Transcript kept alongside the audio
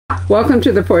Welcome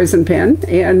to the Poison Pen,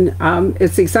 and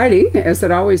it's exciting, as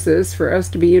it always is, for us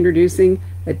to be introducing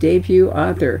a debut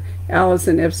author,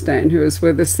 Allison Epstein, who is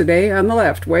with us today on the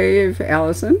left. Wave,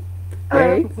 Allison.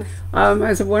 Hey.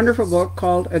 Has a wonderful book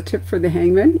called A Tip for the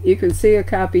Hangman. You can see a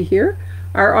copy here.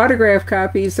 Our autograph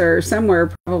copies are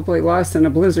somewhere probably lost in a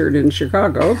blizzard in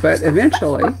Chicago, but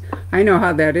eventually, I know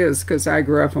how that is because I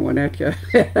grew up in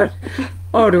Winnetka.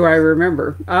 Oh, do I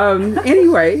remember?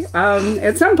 Anyway,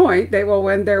 at some point they will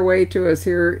wend their way to us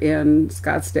here in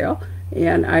Scottsdale,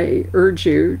 and I urge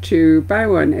you to buy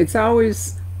one. It's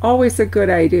always a good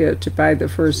idea to buy the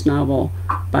first novel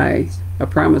by a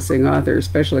promising author,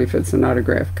 especially if it's an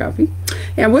autographed copy.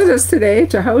 And with us today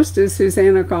to host is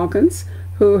Susanna Calkins,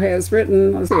 who has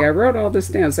written, let's see, I wrote all this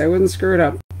down so I wouldn't screw it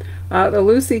up, the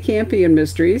Lucy Campion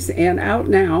Mysteries, and out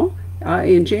now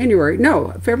in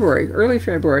February, early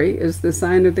February, is The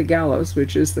Sign of the Gallows,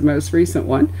 which is the most recent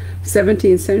one,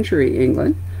 17th century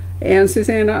England. And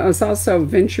Susanna has also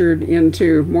ventured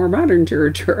into more modern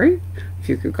territory, if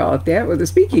you could call it that, with the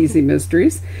Speakeasy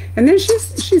Mysteries. And then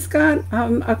she's got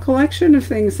a collection of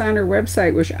things on her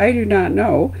website, which I do not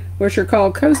know, which are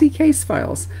called Cozy Case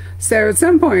Files. So at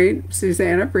some point,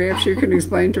 Susanna, perhaps you can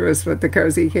explain to us what the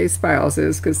Cozy Case Files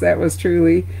is, because that was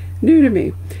truly new to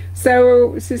me.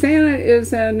 So Susanna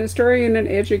is an historian and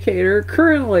educator,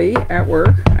 currently at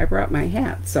work. I brought my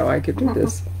hat so I could do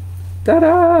this.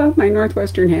 Ta-da! My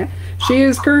Northwestern hat. She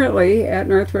is currently at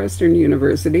Northwestern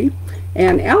University.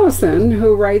 And Allison,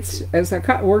 who works as a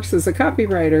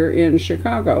copywriter in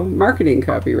Chicago, marketing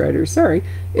copywriter, sorry,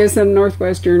 is a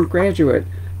Northwestern graduate.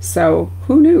 So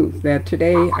who knew that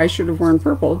today I should have worn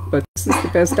purple, but this is the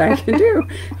best I can do.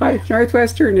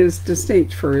 Northwestern is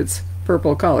distinct for its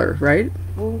purple color, right?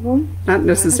 Not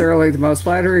necessarily the most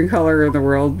flattering color in the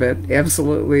world, but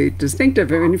absolutely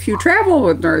distinctive. And if you travel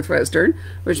with Northwestern,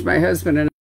 which my husband and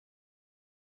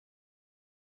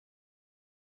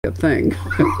I thing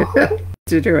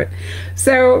to do it.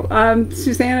 So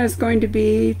Susanna is going to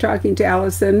be talking to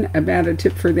Allison about A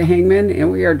Tip for the Hangman,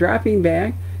 and we are dropping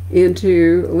back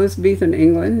into Elizabethan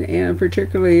England, and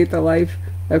particularly the life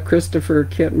of Christopher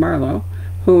Kit Marlowe,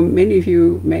 whom many of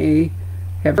you may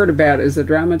have heard about as a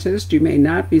dramatist. You may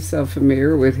not be so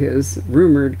familiar with his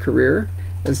rumored career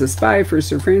as a spy for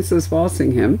Sir Francis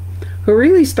Walsingham, who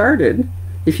really started,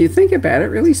 if you think about it,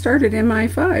 really started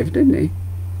MI5, didn't he?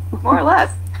 More or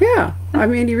less. Yeah, I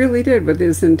mean, he really did, with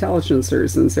his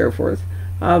intelligencers and so forth.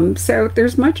 So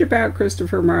there's much about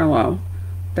Christopher Marlowe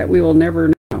that we will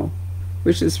never know,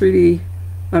 which is really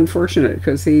unfortunate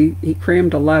because he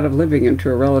crammed a lot of living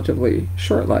into a relatively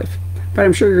short life. But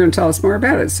I'm sure you're going to tell us more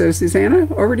about it. So Susanna,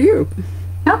 over to you.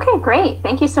 Okay, great.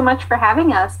 Thank you so much for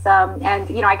having us. And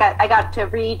you know, I got to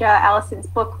read Allison's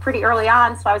book pretty early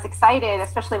on, so I was excited,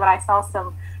 especially when I saw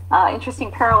some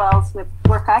interesting parallels with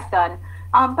work I've done.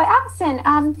 But Allison,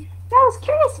 I was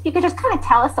curious if you could just kind of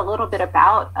tell us a little bit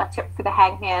about A Tip for the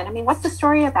Hangman. I mean, what's the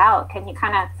story about? Can you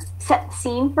kind of set the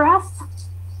scene for us?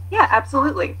 Yeah,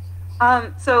 absolutely.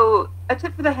 So A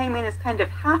Tip for the Hangman is kind of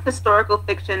half historical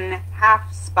fiction,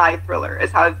 half spy thriller,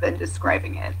 is how I've been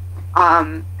describing it.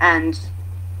 As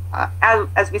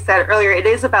we said earlier, it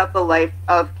is about the life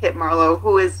of Kit Marlowe,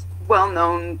 who is well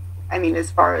known, I mean, as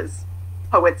far as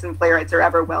poets and playwrights are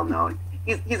ever well known.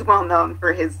 He's well known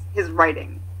for his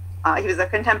writing. He was a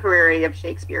contemporary of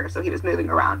Shakespeare, so he was moving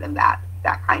around in that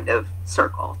kind of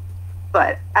circle.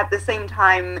 But at the same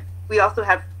time, we also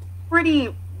have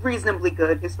pretty reasonably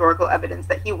good historical evidence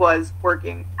that he was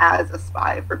working as a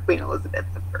spy for Queen Elizabeth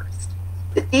I.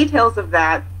 The details of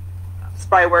that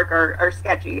spy work are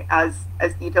sketchy, as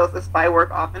details of spy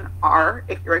work often are.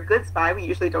 If you're a good spy, we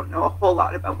usually don't know a whole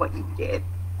lot about what you did.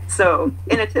 So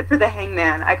in A Tip for the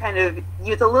Hangman, I kind of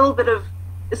use a little bit of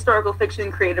historical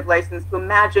fiction creative license to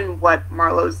imagine what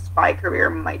Marlowe's spy career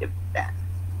might have been.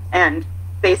 And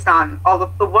based on all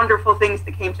of the wonderful things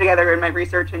that came together in my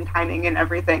research and timing and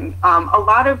everything, a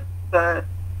lot of the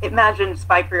imagined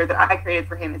spy career that I created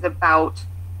for him is about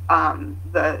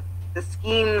the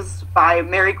schemes by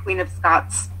Mary Queen of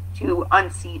Scots to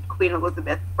unseat Queen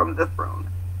Elizabeth from the throne.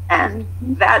 And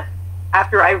that,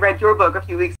 after I read your book a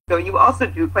few weeks ago, you also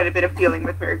do quite a bit of dealing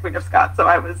with Mary Queen of Scots, so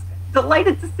I was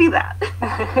delighted to see that.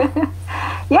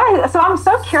 Yeah, so I'm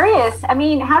so curious. I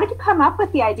mean, how did you come up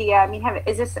with the idea? I mean,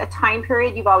 is this a time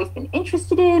period you've always been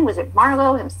interested in? Was it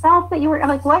Marlowe himself that you were,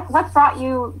 like, what brought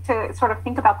you to sort of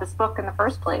think about this book in the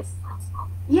first place?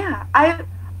 Yeah,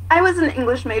 I was an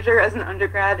English major as an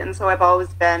undergrad, and so I've always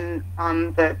been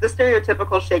the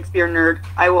stereotypical Shakespeare nerd.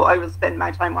 I will spend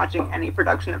my time watching any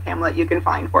production of Hamlet you can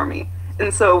find for me.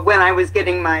 And so when I was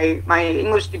getting my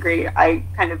English degree, I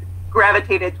kind of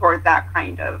gravitated toward that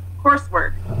kind of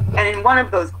coursework. And in one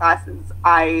of those classes,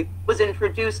 I was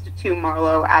introduced to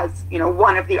Marlowe as,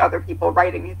 one of the other people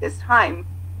writing at this time.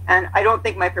 And I don't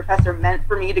think my professor meant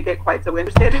for me to get quite so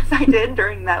interested as I did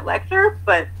during that lecture,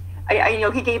 but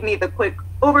he gave me the quick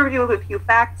overview of a few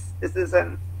facts. This is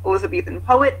an Elizabethan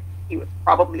poet. He was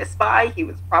probably a spy. He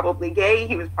was probably gay.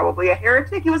 He was probably a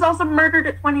heretic. He was also murdered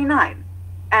at 29.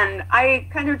 And I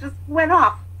kind of just went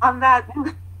off on that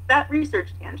research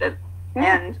tangent.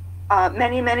 And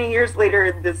many, many years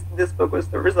later, this book was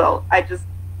the result. I just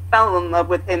fell in love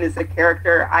with him as a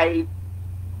character. I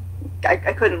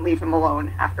couldn't leave him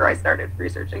alone after I started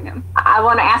researching him. I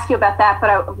want to ask you about that, but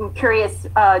I'm curious,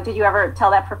 did you ever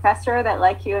tell that professor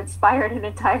that you inspired an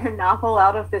entire novel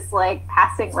out of this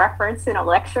passing reference in a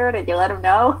lecture? Did you let him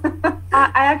know?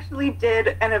 I actually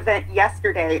did an event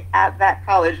yesterday at that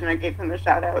college, and I gave him a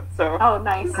shout out. So oh,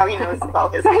 nice. Now he knows all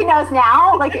his. So he knows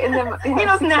now, he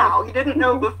knows now. He didn't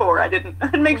know before. I didn't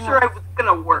make sure I was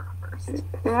going to work.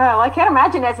 Yeah, well, I can't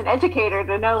imagine as an educator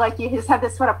to know you just have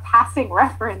this sort of passing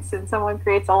reference and someone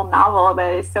creates a whole novel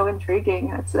that is so intriguing.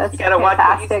 That's you gotta watch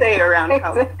what you say around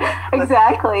college.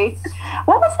 Exactly.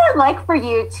 What was that like for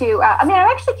you to? I'm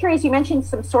actually curious. You mentioned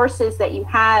some sources that you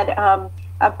had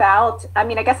about.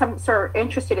 I guess I'm sort of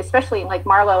interested, especially in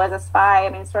Marlowe as a spy.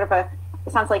 It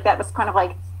sounds like that was kind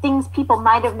of things people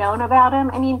might have known about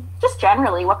him. Just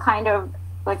generally, what kind of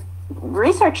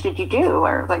research did you do,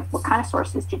 or what kind of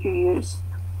sources did you use?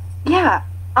 Yeah,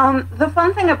 the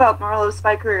fun thing about Marlowe's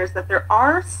spy career is that there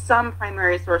are some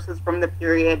primary sources from the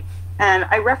period, and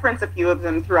I reference a few of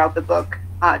them throughout the book,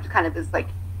 kind of as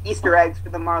Easter eggs for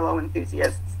the Marlowe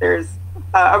enthusiasts. There's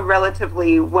a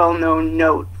relatively well-known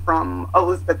note from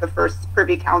Elizabeth I's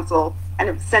Privy Council,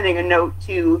 and sending a note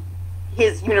to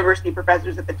his university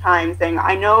professors at the time saying,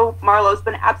 I know Marlowe's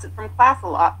been absent from class a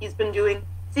lot. He's been doing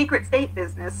secret state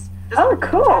business. Oh,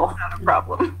 cool. That's not a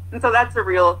problem. And so that's a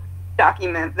real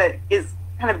document that is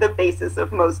kind of the basis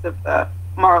of most of the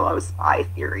Marlowe spy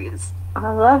theories.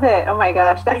 I love it. Oh my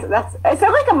gosh. That's is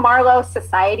there a Marlowe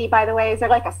society, by the way? Is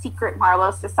there a secret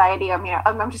Marlowe society?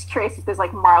 I'm just curious if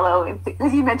there'sMarlowe,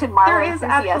 because you mentioned Marlowe. There is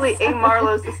actually a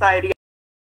Marlowe society.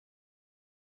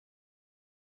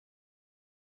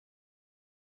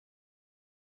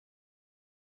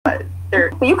 But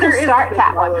you can start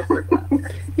that one.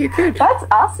 You could. That's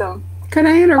awesome. Could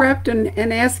I interrupt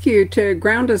and ask you to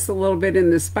ground us a little bit in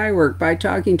the spy work by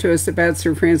talking to us about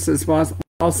Sir Francis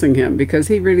Walsingham, because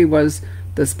he really was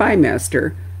the spy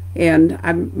master. And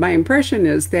my impression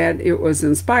is that it was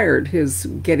inspired, his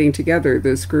getting together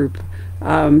this group,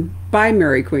 by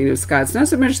Mary Queen of Scots. Not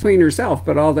so much the Queen herself,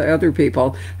 but all the other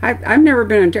people. I've never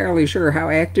been entirely sure how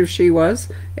active she was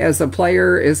as a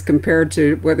player as compared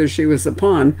to whether she was a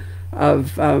pawn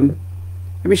of...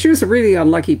 she was a really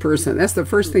unlucky person. That's the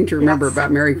first thing to remember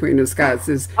about Mary Queen of Scots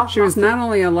is she was not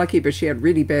only unlucky, but she had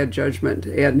really bad judgment,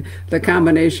 and the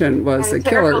combination was a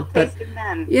killer. But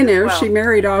she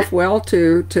married off well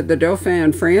to the Dauphin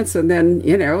in France, and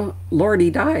then Lord, he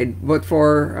died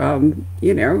before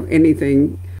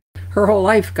anything. Her whole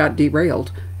life got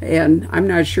derailed, and I'm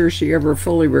not sure she ever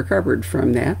fully recovered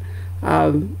from that.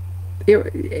 I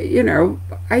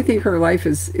think her life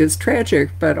is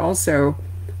tragic, but also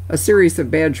a series of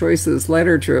bad choices led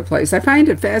her to a place. I find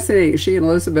it fascinating. She and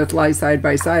Elizabeth lie side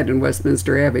by side in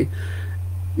Westminster Abbey.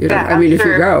 If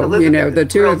you go, Elizabeth, the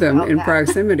two of them in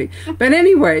proximity. But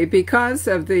anyway, because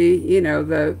of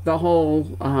the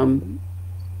whole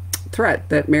threat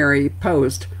that Mary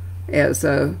posed as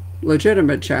a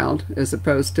legitimate child, as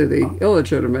opposed to the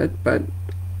illegitimate, but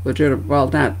legitimate, well,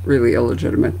 not really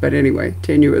illegitimate, but anyway,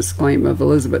 tenuous claim of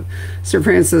Elizabeth, Sir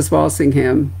Francis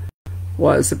Walsingham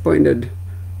was appointed,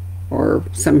 or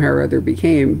somehow or other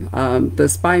became, the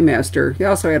spy master. He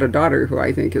also had a daughter who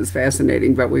I think is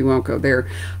fascinating, but we won't go there.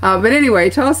 But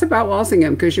anyway, tell us about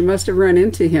Walsingham, because you must have run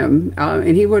into him,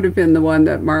 and he would have been the one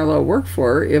that Marlowe worked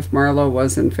for if Marlowe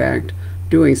was, in fact,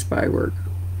 doing spy work.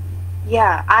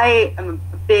 Yeah, I am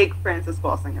a big Francis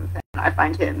Walsingham fan. I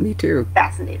find him Me too.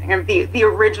 fascinating. And the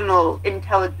original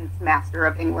intelligence master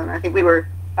of England. I think we were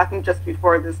talking just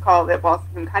before this call that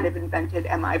Walsingham kind of invented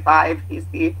MI5. He's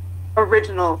the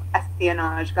original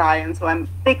espionage guy, and so I'm a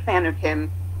big fan of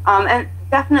him. And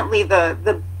definitely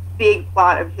the big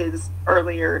plot of his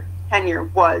earlier tenure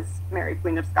was Mary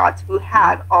Queen of Scots, who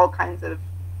had all kinds of,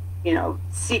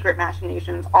 secret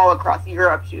machinations all across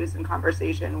Europe. She was in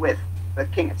conversation with the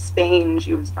King of Spain.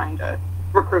 She was trying to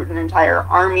recruit an entire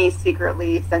army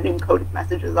secretly, sending coded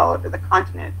messages all over the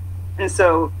continent. And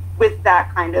so with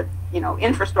that kind of,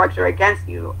 infrastructure against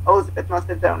you, Elizabeth must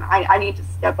have known, I need to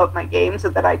step up my game so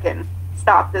that I can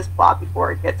stop this plot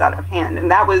before it gets out of hand. And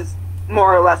that was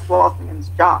more or less Walsingham's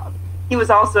job. he was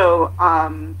also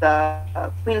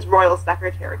the Queen's Royal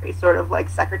Secretary, sort of like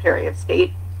Secretary of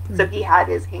State. So he had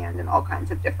his hand in all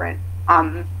kinds of different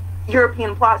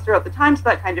European plots throughout the time. So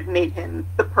that kind of made him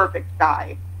the perfect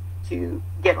guy to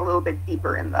get a little bit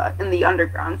deeper in the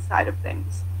underground side of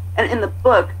things. And in the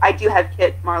book, I do have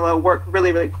Kit Marlowe work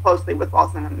really, really closely with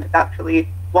Walsingham. It's actually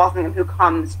Walsingham who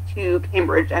comes to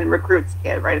Cambridge and recruits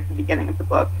Kit right at the beginning of the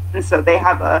book. And so they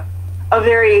have a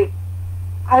very,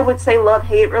 I would say,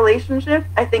 love-hate relationship.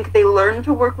 I think they learn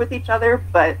to work with each other,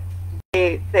 but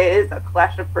there is a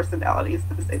clash of personalities,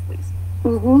 to say the least.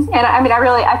 Mm-hmm. And I mean,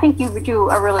 I think you do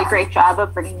a really great job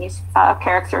of bringing these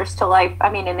characters to life. I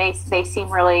mean, and they seem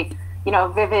really,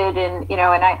 vivid, and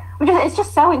it's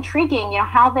just so intriguing,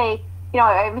 how they,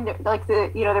 I mean, like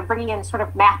they're bringing in sort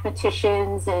of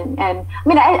mathematicians and I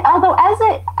mean, I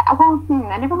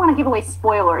never want to give away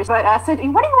spoilers, but so what do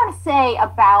you want to say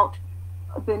about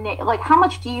how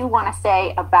much do you want to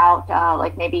say about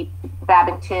like maybe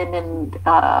Babington and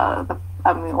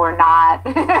or not?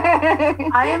 I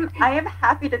am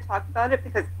happy to talk about it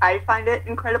because I find it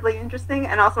incredibly interesting,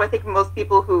 and also I think most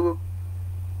people who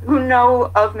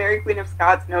know of Mary Queen of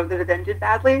Scots know that it ended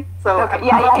badly. So okay.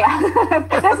 Yeah.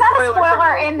 There's not a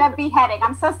spoiler in the beheading.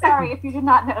 I'm so sorry if you did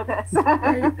not know this.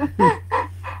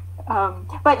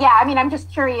 But yeah, I mean, I'm just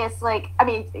curious,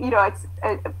 it's,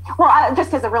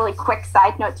 just as a really quick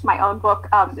side note to my own book,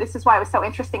 this is why it was so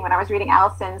interesting when I was reading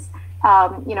Allison's,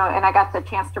 and I got the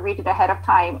chance to read it ahead of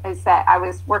time, is that I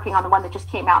was working on the one that just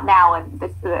came out now, and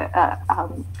the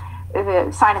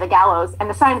Sign of the Gallows, and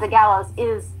the Sign of the Gallows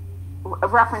is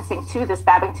referencing to this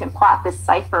Babington plot, this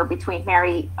cipher between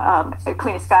Mary,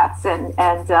 Queen of Scots, and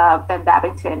Ben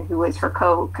Babington, who is her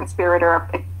co-conspirator,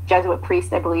 a Jesuit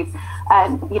priest, I believe.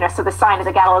 And, so the Sign of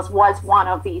the Gallows was one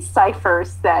of these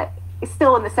ciphers that is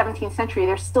still in the 17th century.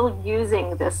 They're still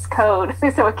using this code.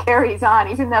 So it carries on,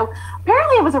 even though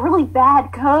apparently it was a really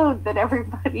bad code that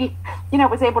everybody,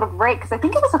 was able to break. Because I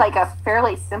think it was like a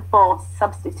fairly simple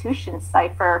substitution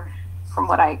cipher, from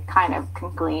what I kind of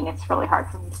can glean. It's really hard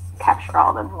for me to capture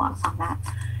all the nuance on that.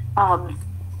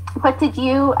 But did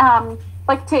you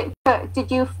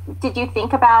did you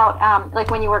think about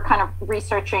when you were kind of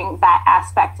researching that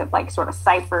aspect of sort of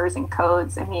ciphers and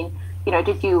codes? I mean,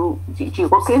 did you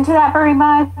look into that very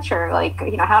much, or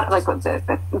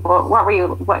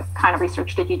what kind of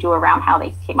research did you do around how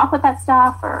they came up with that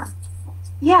stuff? Or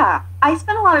yeah, I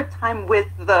spent a lot of time with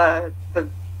the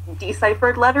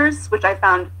deciphered letters, which I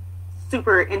found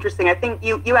super interesting. I think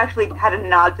you actually had a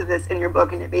nod to this in your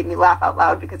book, and it made me laugh out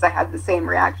loud because I had the same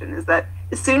reaction, is that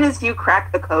as soon as you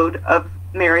crack the code of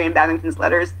Mary and Babington's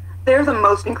letters, they're the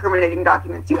most incriminating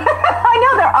documents you have. I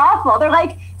know, they're awful. They're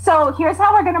like, so here's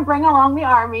how we're going to bring along the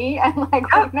army, and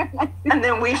and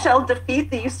then we shall defeat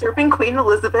the usurping Queen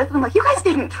Elizabeth. And I'm like, you guys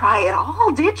didn't try at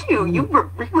all, did you? You were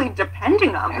really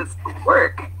depending on this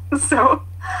work. So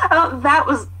that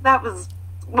was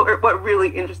what really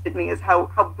interested me, is how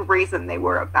brazen they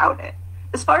were about it.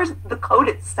 As far as the code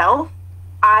itself,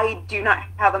 I do not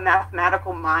have a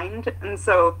mathematical mind, and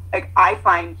so I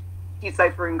find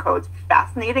deciphering codes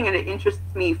fascinating, and it interests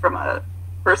me from a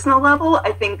personal level.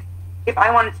 I think if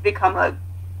I wanted to become a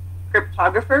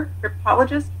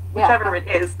cryptologist, whichever it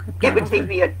is, it would take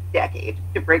me a decade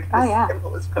to break the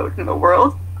simplest code in the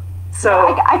world.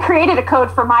 So I created a code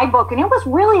for my book, and it was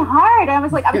really hard. I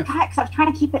was like, I was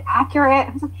trying to keep it accurate.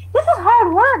 I was like, this is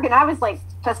hard work, and I was like,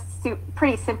 just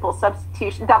pretty simple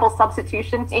substitution, double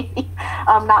substitution, maybe.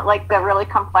 Not like the really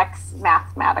complex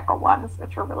mathematical ones,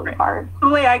 which are really hard. The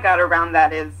way I got around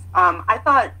that is, I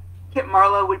thought Kit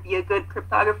Marlowe would be a good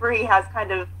cryptographer. He has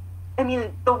kind of,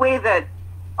 the way that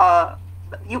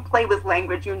you play with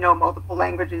language, multiple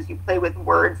languages, you play with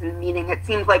words and meaning. It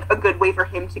seems like a good way for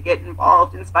him to get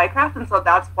involved in spycraft, and so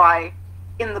that's why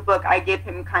in the book I gave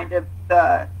him kind of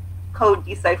the code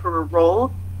decipherer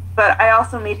role, but I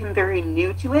also made him very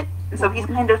new to it, and so he's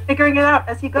kind of figuring it out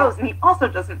as he goes, and he also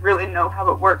doesn't really know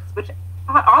how it works, which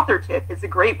author tip is a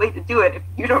great way to do it if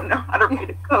you don't know how to read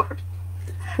a code.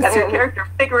 Have your character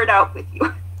figure it out with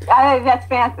you. That's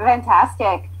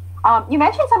fantastic. You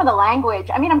mentioned some of the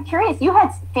language. I mean, I'm curious, you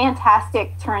had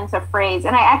fantastic turns of phrase,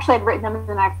 and I actually had written them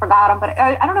and I forgot them, but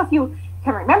I don't know if you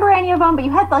can remember any of them, but you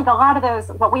had a lot of those,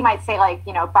 what we might say,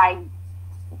 by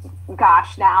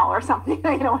gosh now or something,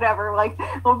 whatever,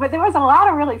 but there was a lot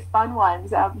of really fun ones.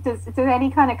 Does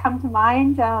any kind of come to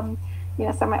mind?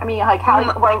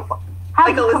 How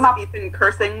Elizabethan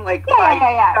cursing,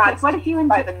 yeah. God, what if you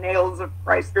by the nails of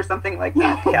Christ or something like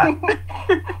that? Yeah.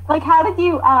 How did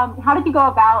you go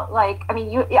about?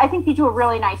 I think you do a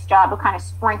really nice job of kind of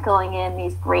sprinkling in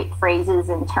these great phrases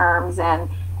and terms, and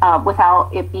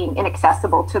without it being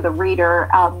inaccessible to the reader.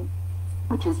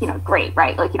 which is, you know, great,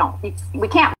 right? Like, you don't, we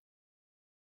can't.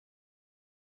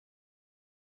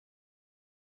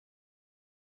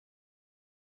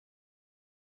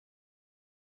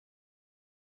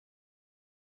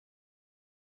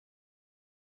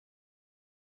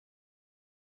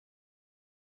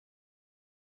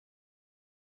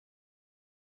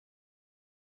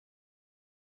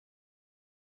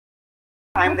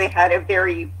 Time they had a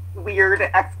very weird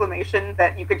exclamation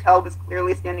that you could tell was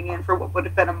clearly standing in for what would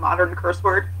have been a modern curse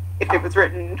word if it was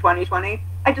written in 2020.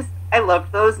 I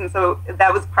loved those, and so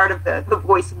that was part of the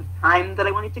voice of the time that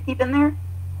I wanted to keep in there.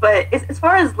 But as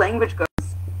far as language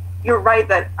goes, you're right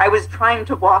that I was trying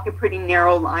to walk a pretty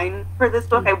narrow line for this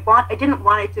book. I didn't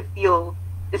want it to feel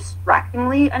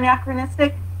distractingly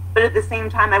anachronistic, but at the same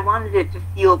time I wanted it to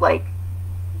feel like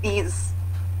these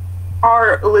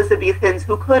are Elizabethans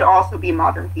who could also be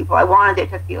modern people. I wanted it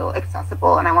to feel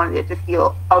accessible, and I wanted it to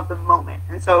feel of the moment.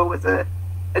 And so it was a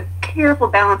careful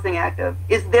balancing act of,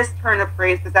 is this turn of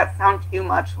phrase, does that sound too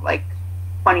much like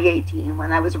 2018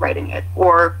 when I was writing it?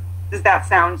 Or does that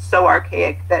sound so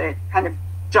archaic that it kind of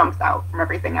jumps out from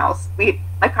everything else?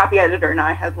 My copy editor and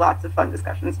I had lots of fun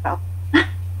discussions about.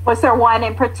 Was there one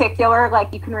in particular,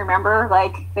 like, you can remember,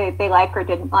 like, they like or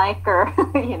didn't like, or,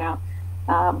 you know?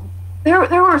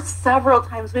 There were several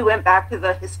times we went back to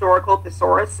the historical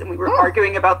thesaurus and we were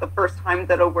arguing about the first time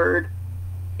that a word,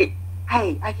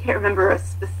 I can't remember a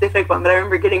specific one, but I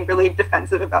remember getting really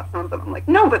defensive about some of them. I'm like,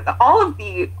 no, but all of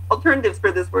the alternatives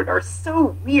for this word are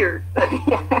so weird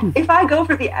that if I go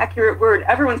for the accurate word,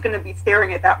 everyone's going to be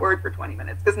staring at that word for 20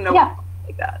 minutes because no one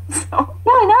like that. So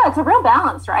yeah, I know, it's a real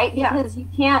balance, right? Because you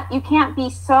can't be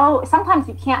so, sometimes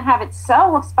you can't have it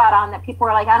so spot on that people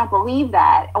are like, I don't believe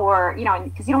that, or, you know,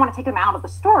 because you don't want to take them out of the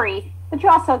story, but you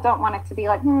also don't want it to be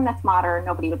like, that's modern,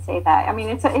 nobody would say that. I mean,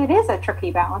 it is a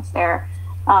tricky balance there,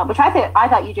 which I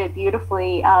thought you did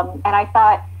beautifully, and I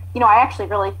thought, you know, I actually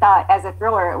really thought as a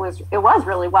thriller it was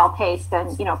really well paced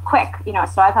and, you know, quick, you know,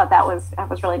 so I thought that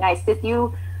was really nice. Did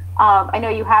you I know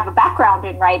you have a background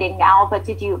in writing now, but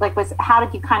how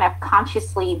did you kind of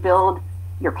consciously build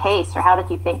your pace, or how did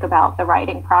you think about the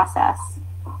writing process?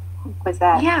 Was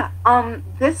that? Yeah,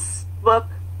 this book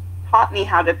taught me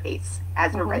how to pace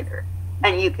as a writer,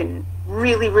 and you can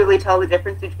really, really tell the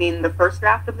difference between the first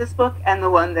draft of this book and the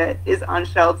one that is on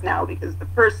shelves now, because the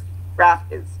first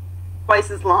draft is twice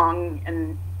as long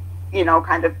and, you know,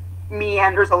 kind of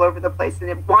meanders all over the place, and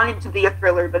it wanted to be a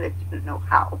thriller, but it didn't know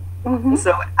how.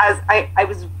 So as I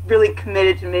was really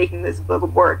committed to making this book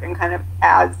work, and kind of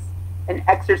as an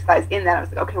exercise in that, I was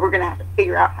like, okay, we're going to have to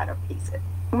figure out how to pace it.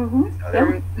 So there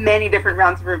are many different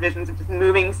rounds of revisions of just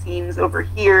moving scenes over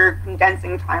here,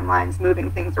 condensing timelines, moving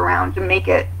things around to make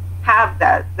it have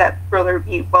that thriller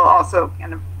beat, while also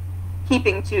kind of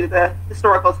keeping to the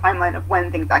historical timeline of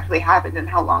when things actually happened and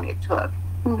how long it took.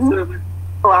 So it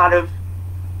was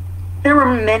there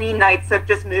were many nights of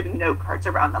just moving note cards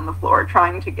around on the floor,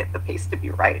 trying to get the pace to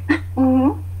be right.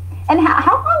 And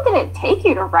how long did it take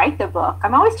you to write the book?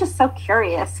 I'm always just so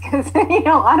curious, because, you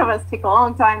know, a lot of us take a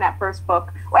long time, that first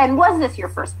book. And was this your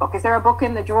first book? Is there a book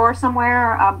in the drawer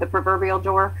somewhere, the proverbial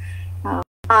drawer? The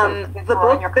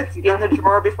book that's in the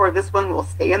drawer before this one will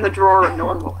stay in the drawer, and no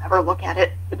one will ever look at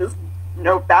it.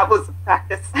 That was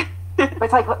practice.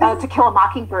 It's like To Kill a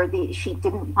Mockingbird. She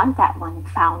didn't want that one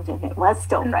found, and it was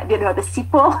still read. You know, the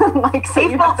sequel. Like, so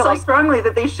they felt so strongly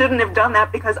that they shouldn't have done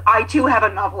that, because I too have a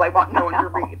novel I want no one to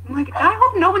read. I'm like, I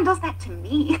hope no one does that to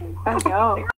me. I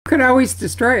know. Could always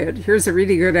destroy it. Here's a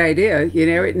really good idea. You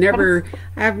know, it never.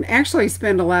 I've actually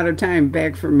spent a lot of time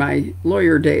back from my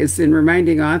lawyer days in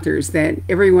reminding authors that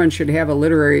everyone should have a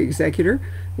literary executor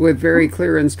with very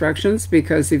clear instructions,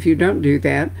 because if you don't do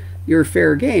that, you're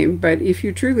fair game. But if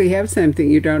you truly have something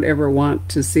you don't ever want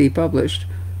to see published,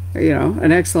 you know,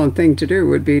 an excellent thing to do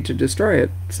would be to destroy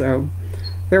it. So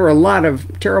there were a lot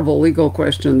of terrible legal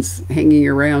questions hanging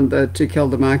around the To Kill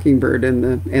the Mockingbird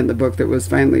in the book that was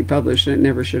finally published, and it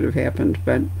never should have happened.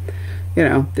 But, you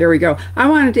know, there we go. I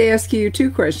wanted to ask you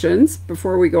two questions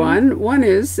before we go on. One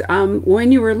is,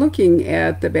 when you were looking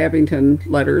at the Babington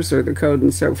letters or the code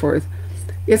and so forth,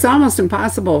 it's almost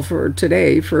impossible for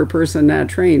today for a person not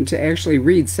trained to actually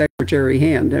read secretary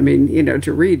hand. I mean, you know,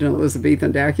 to read an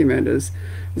Elizabethan document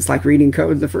it's like reading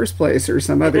code in the first place, or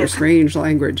some other strange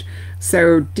language.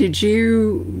 So did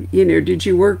you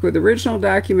work with original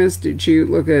documents? Did you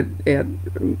look at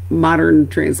modern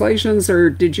translations, or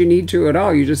did you need to at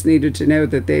all? You just needed to know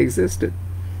that they existed?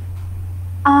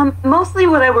 Mostly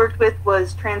what I worked with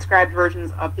was transcribed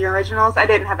versions of the originals. I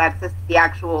didn't have access to the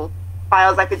actual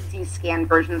files. I could see scanned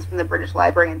versions from the British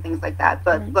Library and things like that.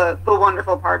 But the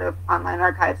wonderful part of online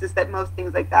archives is that most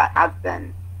things like that have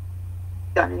been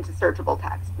done into searchable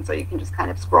text, and so you can just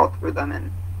kind of scroll through them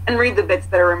and read the bits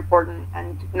that are important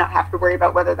and not have to worry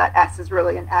about whether that S is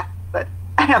really an F. But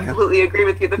I absolutely agree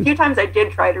with you. The few times I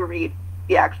did try to read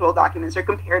the actual documents or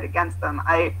compare it against them,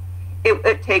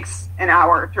 it takes an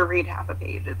hour to read half a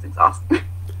page. It's exhausting.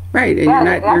 Right, and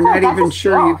you're not even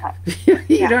sure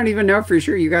you don't even know for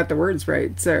sure you got the words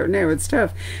right. So no, it's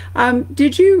tough.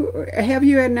 Have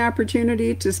you had an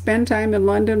opportunity to spend time in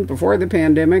London before the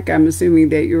pandemic? I'm assuming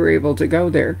that you were able to go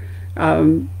there.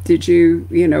 Did you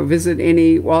visit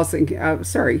any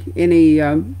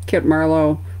Kit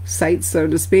Marlowe sites, so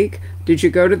to speak? Did you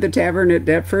go to the tavern at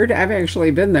Deptford? I've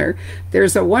actually been there.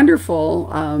 There's a wonderful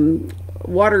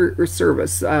water bus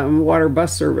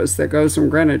service that goes from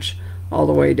Greenwich all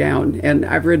the way down, and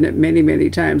I've ridden it many, many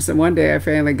times. And one day I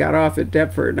finally got off at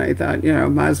Deptford, and I thought,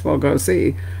 might as well go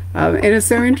see. And it's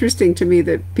so interesting to me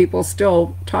that people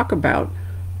still talk about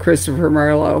Christopher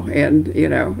Marlowe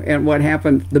and what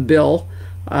happened, the bill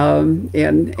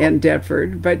in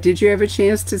Deptford. But did you have a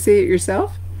chance to see it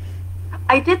yourself?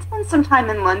 I did spend some time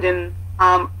in London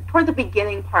toward the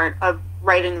beginning part of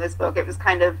writing this book. It was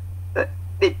kind of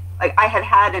like I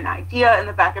had an idea in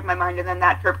the back of my mind, and then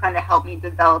that trip kind of helped me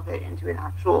develop it into an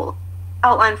actual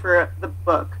outline for the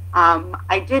book.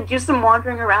 I did do some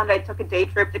wandering around. I took a day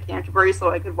trip to Canterbury so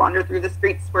I could wander through the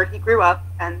streets where he grew up,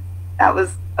 and that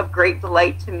was of great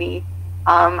delight to me.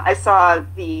 I saw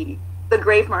the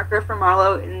grave marker for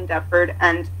Marlowe in Deptford,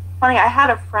 and funny, I had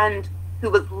a friend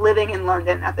who was living in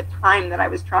London at the time that I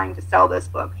was trying to sell this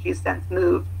book. She's since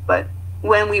moved, but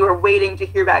when we were waiting to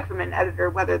hear back from an editor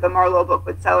whether the Marlowe book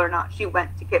would sell or not, she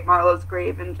went to Kit Marlowe's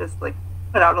grave and just put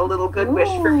out a little good wish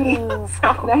for me.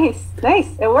 So, nice.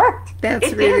 It worked.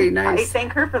 That's really nice. I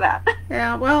thank her for that.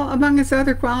 Yeah, well, among his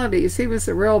other qualities, he was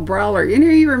a real brawler.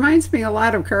 He reminds me a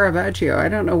lot of Caravaggio. I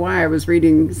don't know why. I was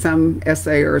reading some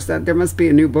essay or something. There must be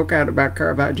a new book out about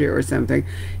Caravaggio or something.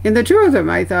 And the two of them,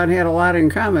 I thought, had a lot in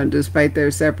common despite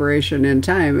their separation in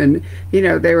time. And,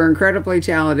 they were incredibly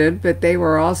talented, but they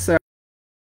were also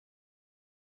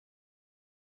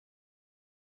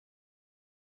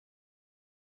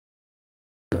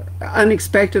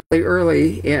unexpectedly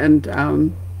early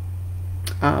and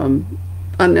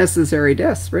unnecessary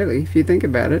deaths, really, if you think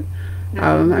about it.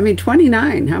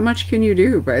 29, how much can you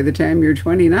do by the time you're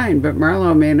 29? But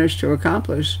Marlowe managed to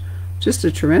accomplish just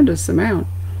a tremendous amount.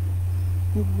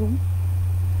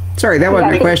 Sorry, that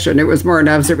wasn't a question. It was more an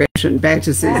observation. Back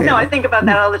to Susanna. No, I think about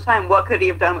that all the time. What could he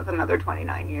have done with another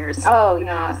 29 years? Oh,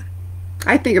 yeah.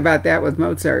 I think about that with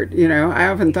Mozart. I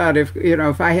often thought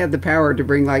if I had the power to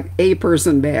bring a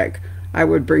person back, I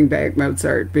would bring back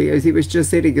Mozart, because he was just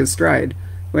hitting his stride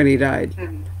when he died.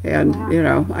 And,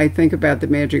 I think about the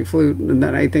magic flute, and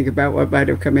then I think about what might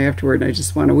have come afterward, and I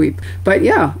just want to weep. But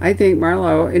yeah, I think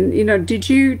Marlowe, and, do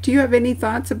you have any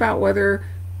thoughts about whether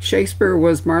Shakespeare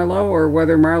was Marlowe or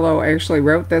whether Marlowe actually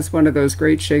wrote? That's one of those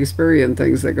great Shakespearean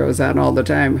things that goes on all the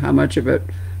time. How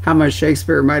much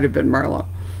Shakespeare might have been Marlowe.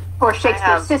 Or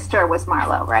Shakespeare's sister was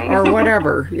Marlowe, right? Or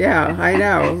whatever. Yeah, I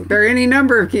know. There are any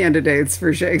number of candidates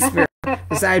for Shakespeare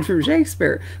aside from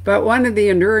Shakespeare. But one of the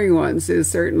enduring ones is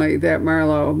certainly that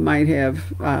Marlowe might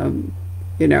have,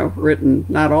 written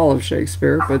not all of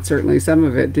Shakespeare, but certainly some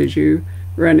of it. Did you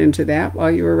run into that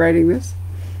while you were writing this?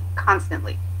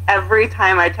 Constantly. Every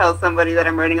time I tell somebody that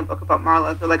I'm writing a book about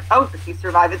Marlowe, they're like, "Oh, does he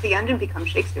survive at the end and become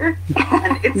Shakespeare?"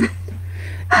 And it's...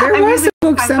 There was a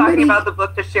book talking about the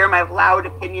book to share my loud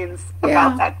opinions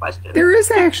about that question. There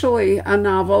is actually a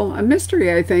novel, a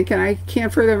mystery, I think, and I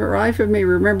can't for the life of me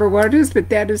remember what it is, but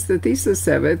that is the thesis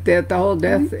of it, that the whole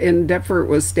death in Deptford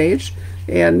was staged,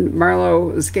 and Marlowe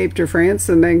escaped to France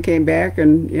and then came back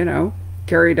and,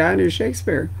 carried on as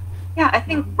Shakespeare. Yeah, I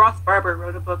think Ross Barber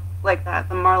wrote a book like that,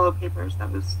 the Marlowe Papers.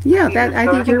 That was I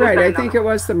think you're right. I think it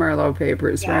was the Marlowe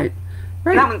Papers, right?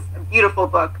 Right. That one's a beautiful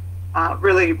book.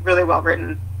 Really, really well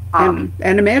written. And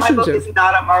imaginative. My book is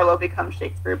not a Marlowe becomes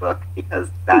Shakespeare book, because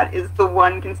that is the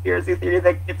one conspiracy theory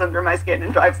that gets under my skin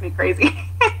and drives me crazy.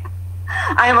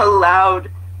 I am a loud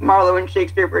Marlowe and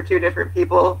Shakespeare were two different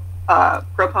people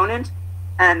proponent.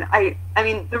 And I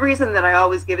mean, the reason that I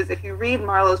always give is if you read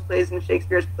Marlowe's plays and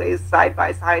Shakespeare's plays side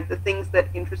by side, the things that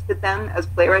interested them as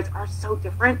playwrights are so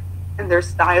different, and their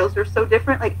styles are so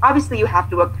different. Obviously you have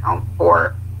to account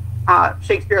for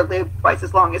Shakespeare lived twice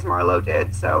as long as Marlowe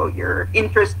did, so your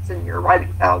interests and your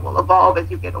writing style will evolve as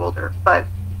you get older. But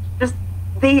just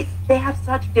they have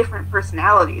such different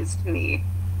personalities to me.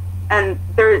 And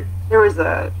there was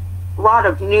a lot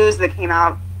of news that came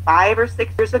out 5 or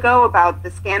 6 years ago about the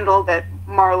scandal that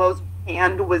Marlowe's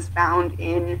hand was found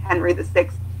in Henry VI.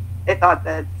 They thought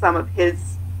that some of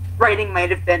his writing might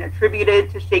have been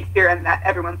attributed to Shakespeare, and that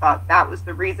everyone thought that was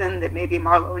the reason that maybe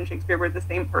Marlowe and Shakespeare were the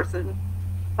same person.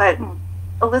 But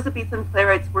Elizabethan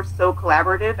playwrights were so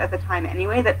collaborative at the time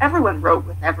anyway that everyone wrote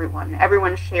with everyone.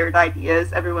 Everyone shared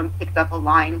ideas. Everyone picked up a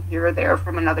line here or there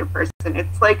from another person.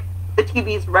 It's like the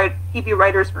TV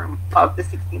writer's room of the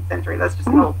 16th century. That's just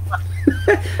how.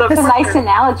 That's a nice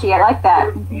analogy. I like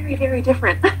that. Very, very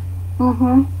different.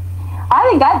 I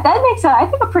think that makes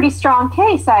a pretty strong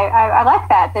case. I like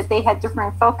that they had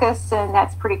different focus, and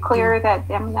that's pretty clear.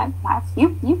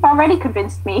 You've already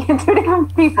convinced me. 2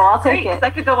 different people. I'll take it. I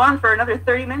could go on for another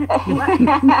 30 minutes if you like.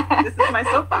 This is my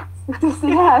soapbox.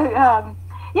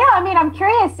 Yeah. I mean, I'm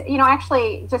curious.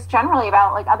 Actually, just generally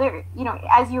about like other.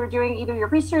 As you were doing either your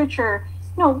research or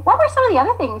what were some of the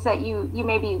other things that you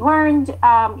maybe learned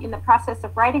in the process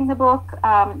of writing the book?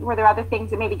 Were there other things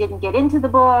that maybe didn't get into the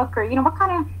book, or what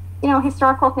kind of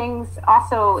historical things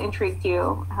also intrigued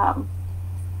you?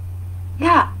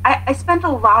 I spent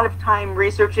a lot of time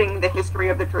researching the history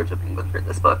of the Church of England for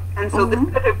this book. And so this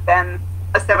could have been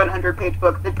a 700-page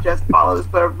book that just follows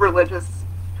the religious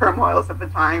turmoils of the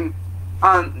time.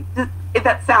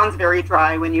 That sounds very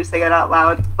dry when you say it out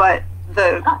loud, but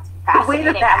the way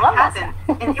that happened,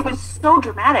 and it was so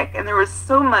dramatic, and there was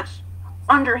so much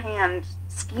underhand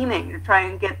scheming to try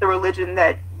and get the religion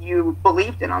that you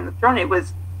believed in on the throne.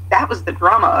 That was the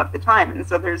drama of the time. And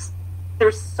so there's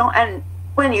and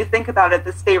when you think about it,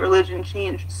 the state religion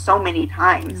changed so many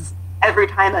times. Every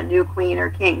time a new queen or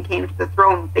king came to the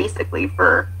throne, basically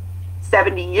for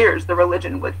 70 years, the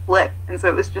religion would flip. And so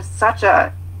it was just such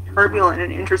a turbulent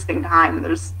and interesting time.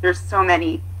 There's so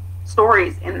many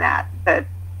stories in that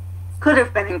could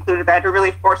have been included. I had to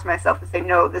really force myself to say,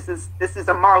 no, this is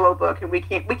a Marlowe book, and we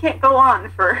can't go on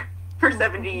for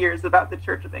 70 years about the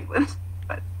Church of England.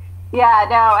 But yeah,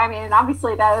 no, I mean,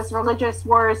 obviously those religious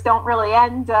wars don't really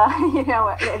end,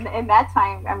 in that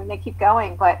time. I mean, they keep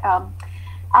going. But,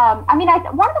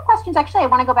 one of the questions, actually, I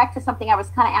want to go back to something I was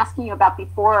kind of asking you about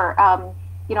before, about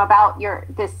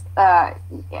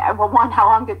how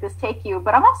long did this take you?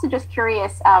 But I'm also just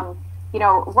curious,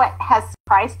 what has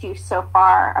surprised you so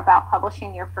far about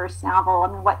publishing your first novel? I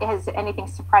mean, what has anything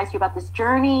surprised you about this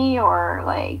journey, or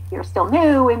like you're still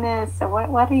new in this? So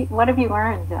what have you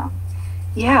learned?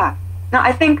 Yeah. No,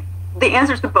 I think the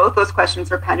answers to both those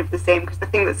questions are kind of the same, because the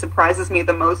thing that surprises me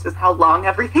the most is how long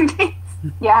everything takes.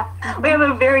 Yeah. We have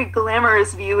a very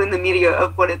glamorous view in the media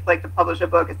of what it's like to publish a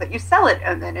book. It's that you sell it,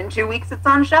 and then in 2 weeks it's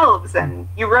on shelves, and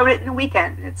you wrote it in a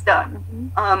weekend and it's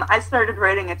done. I started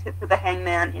writing a tip for the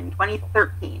Hangman in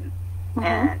 2013,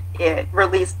 and it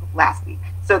released last week.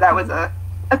 So that was a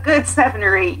good 7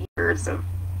 or 8 years of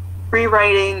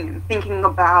rewriting and thinking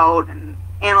about and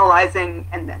analyzing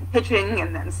and then pitching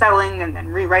and then selling and then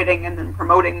rewriting and then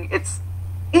promoting. It's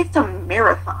a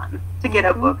marathon to get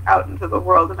a book out into the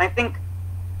world, and I think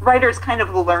writers kind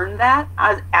of learn that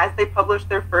as they publish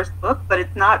their first book, but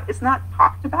it's not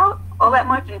talked about all that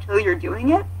much until you're doing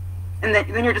it, and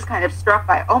then you're just kind of struck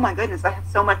by, oh my goodness, I have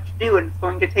so much to do and it's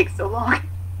going to take so long.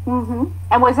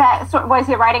 And was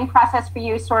the writing process for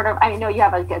you sort of, I know you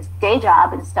have a good day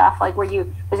job and stuff, like was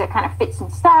it kind of fits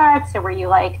and starts, or were you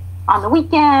like on the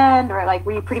weekend, or like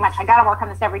were you pretty much, I gotta work on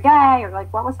this every day, or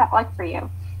like what was that like for you?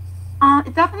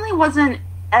 It definitely wasn't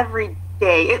every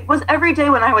day. It was every day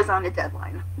when I was on a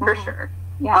deadline, for sure.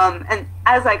 Yeah. And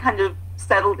as I kind of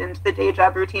settled into the day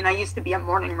job routine, I used to be a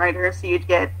morning writer, so you'd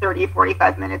get 30,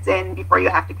 45 minutes in before you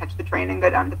have to catch the train and go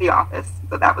down to the office.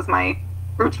 So that was my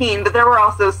routine. But there were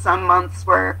also some months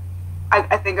where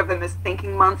I think of them as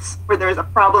thinking months, where there was a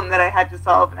problem that I had to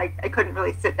solve, and I couldn't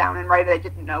really sit down and write it. I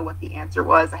didn't know what the answer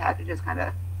was. I had to just kind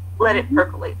of let it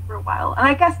percolate for a while. And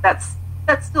I guess that's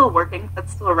still working.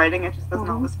 That's still writing. It just doesn't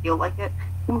always feel like it.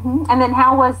 And then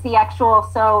how was the actual,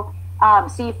 so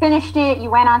you finished it, you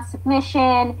went on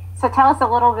submission. So tell us a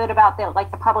little bit about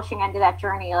the publishing end of that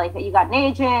journey, like that you got an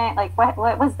agent, like what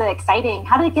was the exciting,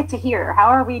 how did it get to here? How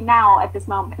are we now at this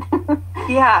moment?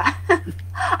 Yeah,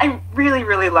 I'm really,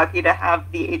 really lucky to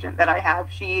have the agent that I have.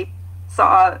 She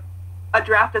saw a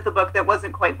draft of the book that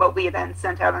wasn't quite what we then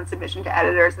sent out on submission to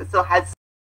editors. It still had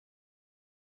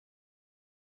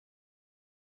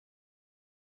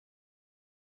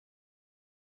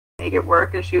make it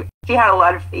work, and she had a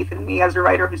lot of faith in me as a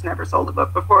writer who's never sold a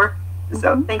book before.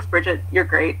 So thanks, Bridget, you're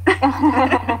great.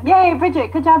 Yay,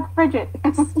 Bridget, good job, Bridget.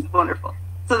 Wonderful.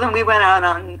 So then we went out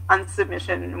on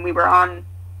submission, and we were on,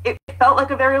 it felt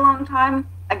like a very long time.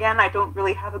 Again, I don't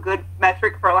really have a good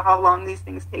metric for how long these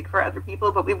things take for other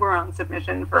people, but we were on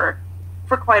submission for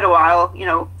quite a while.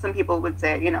 Some people would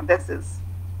say, this is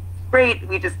great,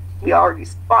 we already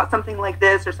bought something like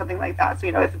this or something like that.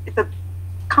 So, it's a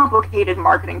complicated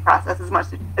marketing process as much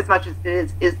as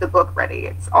it is the book ready.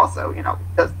 It's also,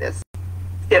 does this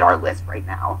fit our list right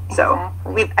now?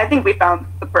 Exactly. So I think we found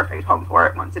the perfect home for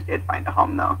it once it did find a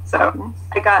home, though. So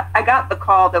I got the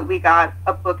call that we got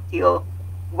a book deal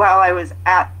while I was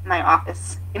at my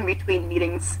office in between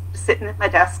meetings, sitting at my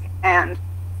desk, and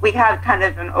we had kind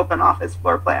of an open office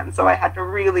floor plan, so I had to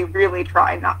really, really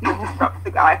try not to disrupt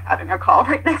the guy having a call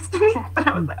right next to me. But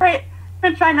I was like, all right, I'm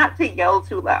going to try not to yell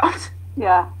too loud.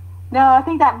 Yeah. No, I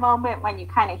think that moment when you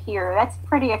kind of hear, that's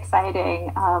pretty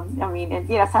exciting.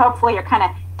 So hopefully you're kind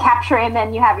of capturing,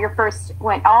 then you have your first,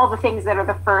 all the things that are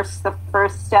the first,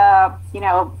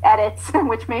 edits,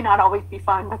 which may not always be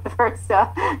fun, but the first,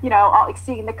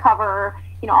 seeing the cover,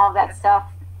 all of that stuff.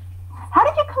 How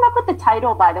did you come up with the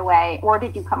title, by the way? Or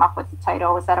did you come up with the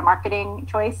title? Was that a marketing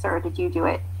choice, or did you do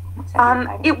it?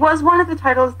 It was one of the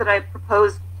titles that I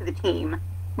proposed to the team.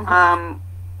 Mm-hmm.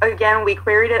 Again, we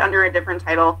queried it under a different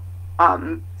title.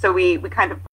 So we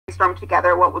kind of brainstormed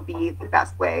together what would be the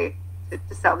best way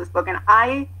to sell this book. And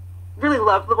I really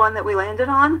love the one that we landed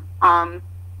on.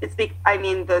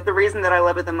 The reason that I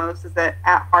love it the most is that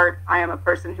at heart, I am a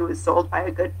person who is sold by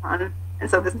a good pun. And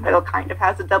so this title kind of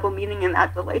has a double meaning, and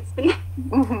that delights me.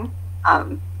 Mm-hmm.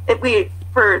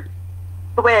 For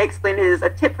the way I explain it is, a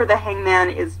tip for the hangman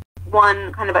is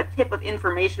one kind of a tip of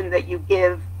information that you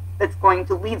give that's going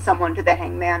to lead someone to the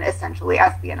hangman, essentially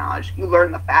espionage. You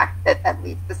learn the fact that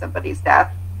leads to somebody's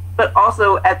death. But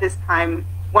also at this time,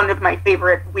 one of my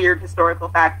favorite weird historical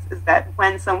facts is that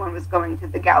when someone was going to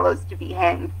the gallows to be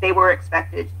hanged, they were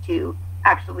expected to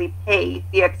actually pay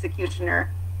the executioner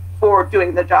for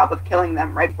doing the job of killing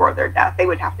them right before their death. They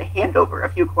would have to hand over a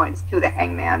few coins to the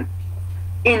hangman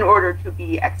in order to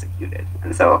be executed.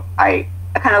 And so I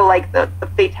kind of like the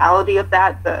fatality of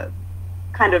that, the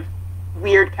kind of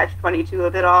weird catch-22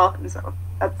 of it all. And so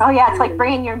that's it's like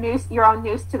bringing your own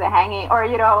noose to the hanging, or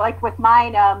like with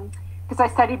mine, because I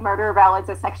studied murder ballads.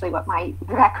 That's actually what my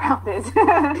background is.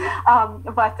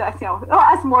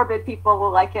 Us morbid people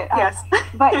will like it. Yes.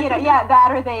 But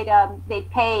that, or they'd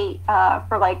pay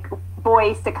for like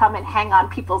boys to come and hang on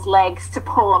people's legs to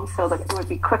pull them so that it would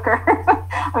be quicker.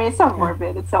 I mean, it's so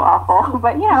morbid, it's so awful.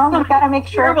 But you've got to make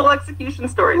sure. Terrible execution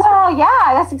stories. Well,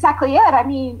 yeah, that's exactly it. I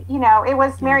mean, it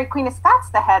was Mary Queen of Scots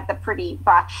that had the pretty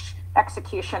botched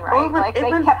execution, right? Like they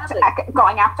kept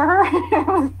going after her. It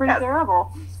was pretty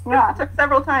terrible. Yeah, it took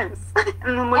several times.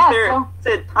 And then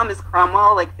was Thomas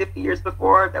Cromwell, like 50 years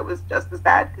before, that was just as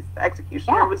bad because the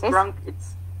executioner was drunk.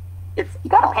 It's you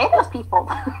gotta pay those people.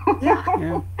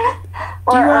 Yeah.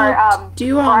 Do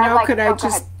you all know? Could I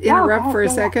just interrupt for a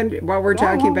second while we're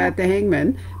talking about the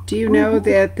hangman? Do you know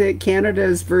that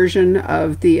Canada's version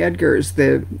of the Edgars,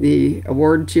 the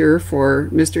award tier for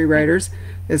mystery writers,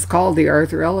 is called the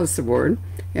Arthur Ellis Award,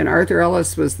 and Arthur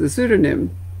Ellis was the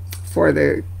pseudonym for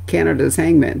the Canada's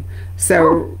hangman.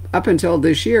 So up until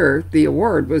this year, the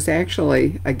award was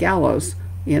actually a gallows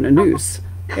and a noose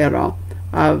at all.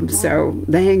 So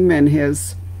the hangman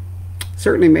has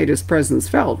certainly made his presence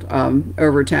felt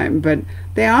over time, but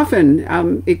they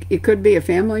often, it could be a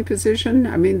family position.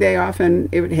 I mean,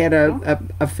 it had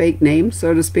a fake name,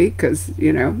 so to speak, because,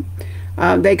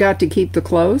 they got to keep the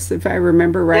clothes, if I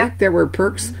remember right. Yeah. There were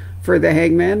perks for the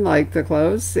hangman, like the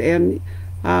clothes, and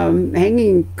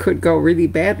hanging could go really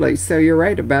badly. So you're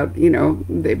right about,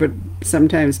 they would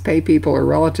sometimes pay people, or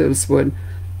relatives would,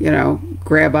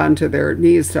 grab onto their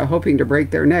knees hoping to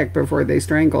break their neck before they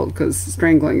strangled, because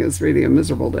strangling is really a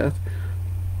miserable death.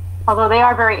 Although they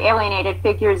are very alienated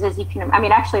figures, as you can. I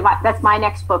mean, actually, that's my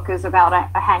next book is about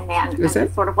a hangman. Is it?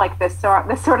 It's sort of like this sort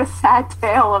of sad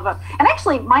tale of and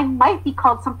actually, mine might be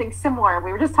called something similar.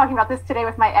 We were just talking about this today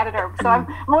with my editor, so I'm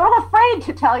a little afraid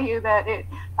to tell you that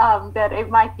it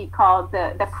might be called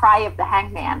the Cry of the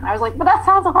Hangman. I was like, but that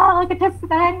sounds a lot like a tip for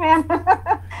the hangman.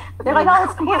 But they're like, oh,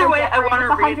 it's either way, I want to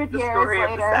read 100 the years story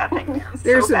later. of the sad hangman.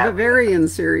 There's a Bavarian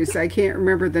series. I can't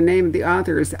remember the name of the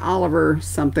author. It's Oliver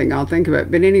something. I'll think of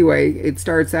it. But anyway, it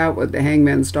starts out with the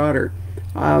hangman's daughter,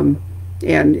 and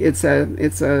it's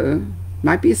a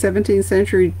might be 17th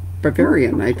century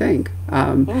Bavarian, I think.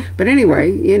 But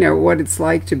anyway, what it's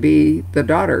like to be the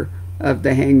daughter of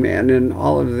the hangman and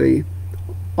all of the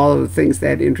things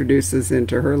that introduces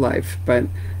into her life. But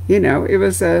it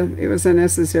was a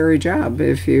necessary job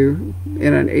if you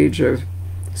in an age of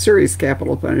serious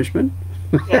capital punishment.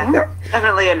 Yeah,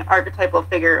 definitely an archetypal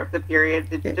figure of the period.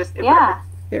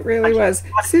 It really was.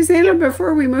 Susanna,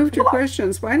 before we move to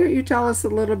questions, why don't you tell us a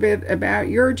little bit about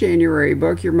your January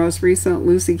book, your most recent,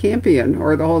 Lucy Campion,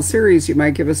 or the whole series? You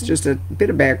might give us just a bit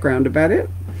of background about it.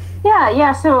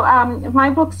 Yeah. So my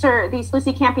books these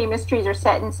Lucy Campion mysteries are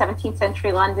set in 17th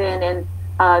century London, and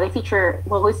they feature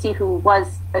Lucy, who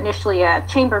was initially a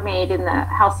chambermaid in the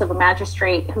house of a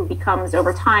magistrate who becomes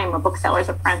over time a bookseller's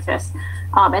apprentice.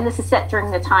 And this is set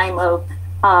during the time of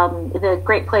the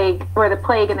Great Plague, or the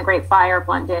Plague and the Great Fire of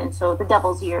London. So the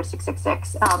Devil's Year,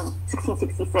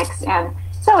 1666. And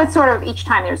so it's sort of each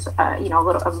time there's, a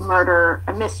little of murder,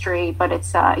 a mystery, but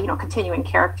it's, continuing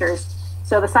characters.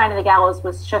 So The Sign of the Gallows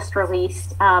was just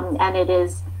released, and it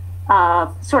is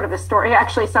sort of a story.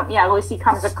 Actually, Lucy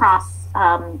comes across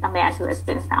a man who has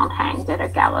been found hanged at a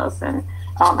gallows and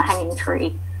a hanging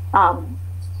tree.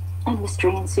 And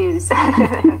mystery ensues.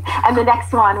 And the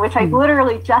next one, which I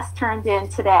literally just turned in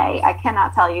today, I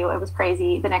cannot tell you, it was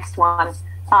crazy. The next one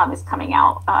is coming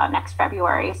out next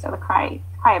February. So The Cry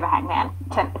of a Hangman,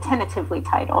 tentatively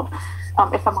titled,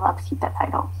 if I'm allowed to keep that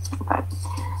title. But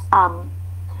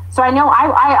so I know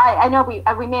I know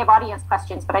we may have audience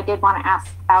questions, but I did want to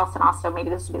ask Allison also.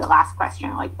 Maybe this will be the last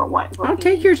question. Like, but what?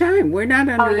 Take your time. We're not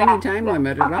under any time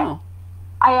limit at all.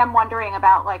 I am wondering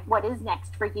about like what is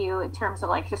next for you in terms of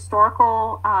like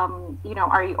historical. Are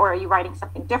you writing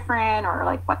something different, or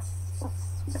like what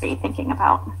are you thinking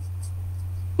about?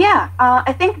 Yeah,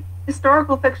 I think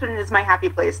historical fiction is my happy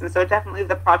place, and so definitely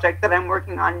the project that I'm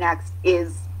working on next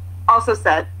is also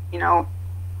set, a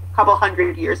couple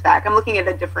hundred years back. I'm looking at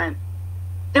a different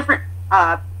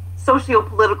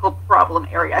socio-political problem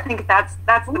area. I think that's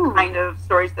the kind of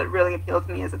stories that really appeal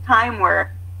to me, as a time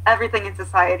where everything in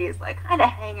society is like kind of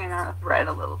hanging on a thread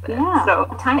a little bit. Yeah, so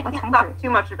I can't talk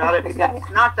too much about it because it's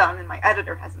not done and my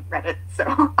editor hasn't read it. So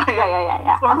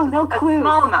yeah. Oh, no clue. A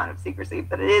small amount of secrecy,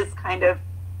 but it is kind of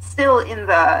still in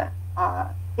the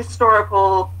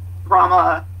historical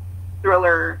drama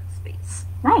thriller space.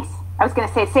 Nice. I was going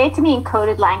to say it to me in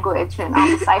coded language, and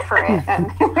I'll decipher it,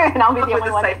 and I'll be the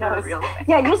only one that knows.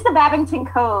 Yeah, use the Babington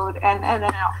code, and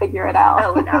then I'll figure it out.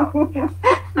 Spell it out. Yeah.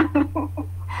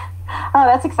 Oh,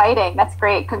 that's exciting. That's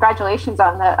great. Congratulations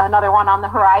on another one on the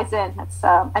horizon. That's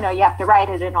I know you have to write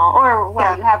it and all, or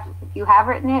you have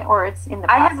written it, or it's in the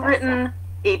process. I have written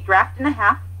a draft and a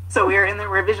half, so we're in the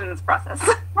revisions process.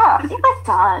 Oh, it's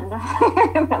done.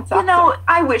 That's awesome.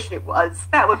 I wish it was.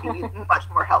 That would be much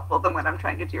more helpful than what I'm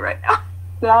trying to do right now.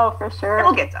 No, for sure.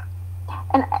 It'll get done.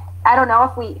 And I don't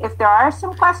know if there are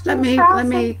some questions. Let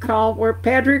me call.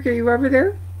 Patrick, are you over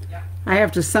there? I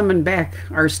have to summon back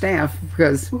our staff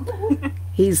because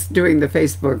he's doing the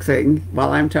Facebook thing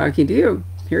while I'm talking to you.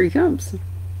 Here he comes.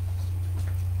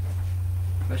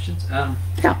 Questions? Yeah.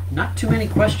 Not too many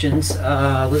questions.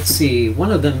 Let's see.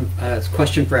 One of them,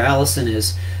 question for Allison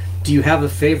is, do you have a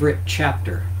favorite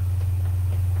chapter?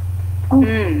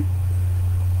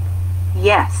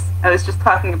 Yes. I was just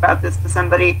talking about this to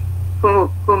somebody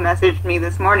who messaged me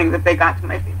this morning that they got to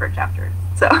my favorite chapter.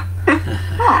 So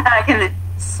I can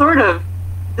sort of,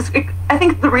 I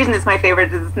think the reason it's my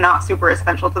favorite is it's not super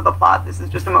essential to the plot. This is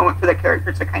just a moment for the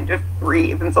character to kind of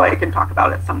breathe, and so I can talk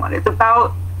about it somewhat. It's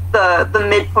about the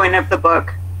midpoint of the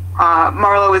book.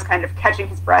 Marlowe is kind of catching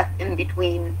his breath in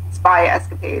between spy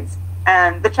escapades,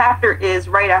 and the chapter is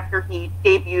right after he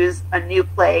debuts a new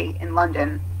play in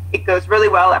London. It goes really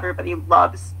well. Everybody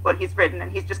loves what he's written,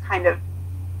 and he's just kind of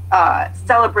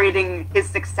celebrating his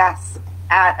success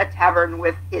at a tavern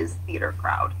with his theater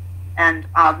crowd. And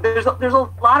there's a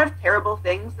lot of terrible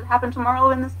things that happen to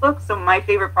Marlowe in this book, so my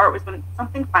favorite part was when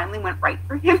something finally went right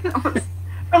for him. It was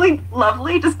really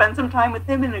lovely to spend some time with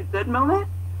him in a good moment.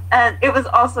 And it was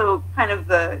also kind of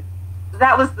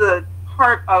that was the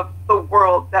part of the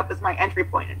world that was my entry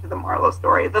point into the Marlowe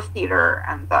story, the theater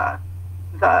and the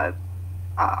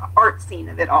art scene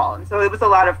of it all. And so it was a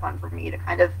lot of fun for me to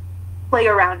kind of play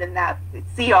around in that,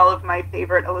 see all of my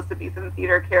favorite Elizabethan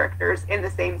theater characters in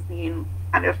the same scene,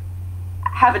 kind of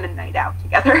having a night out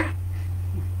together.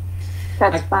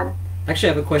 That's fun. Actually,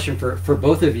 I have a question for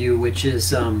both of you, which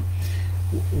is, can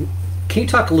you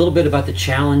talk a little bit about the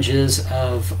challenges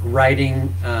of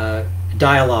writing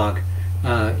dialogue,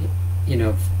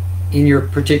 in your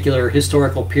particular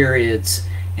historical periods,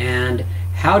 and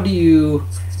how do you,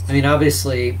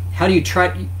 obviously, how do you try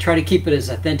to keep it as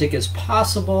authentic as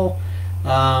possible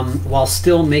while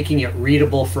still making it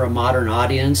readable for a modern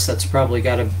audience? That's probably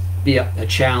got to be a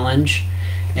challenge.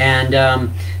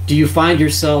 And do you find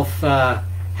yourself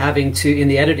having to, in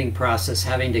the editing process,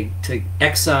 having to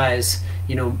excise,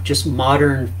 just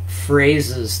modern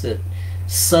phrases that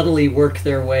subtly work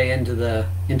their way into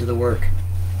the work?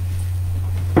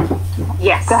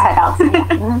 Yes. Go ahead,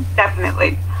 Allison.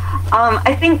 Definitely.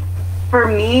 I think for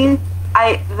me,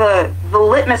 the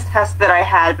litmus test that I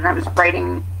had when I was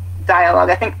writing dialogue,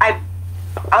 I think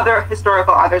other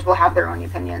historical authors will have their own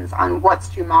opinions on what's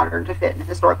too modern to fit in a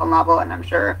historical novel, and I'm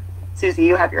sure, Susie,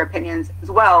 you have your opinions as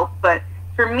well. But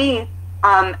for me,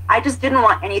 I just didn't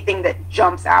want anything that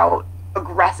jumps out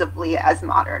aggressively as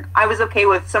modern. I was okay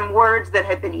with some words that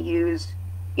had been used,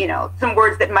 you know, some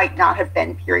words that might not have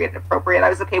been period appropriate. I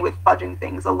was okay with fudging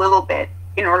things a little bit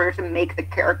in order to make the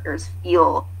characters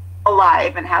feel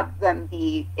alive and have them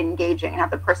be engaging and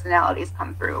have the personalities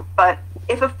come through. But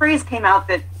if a phrase came out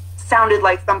that sounded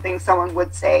like something someone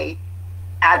would say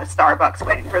at a Starbucks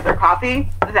waiting for their coffee,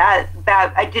 that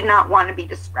I did not want to be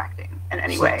distracting in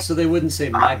any way. So they wouldn't say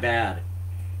 "my bad,"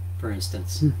 for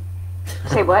instance.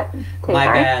 Say what? My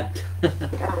bad.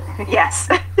 Yes.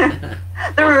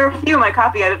 There were a few my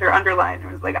copy editor underlined.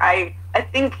 It was like, I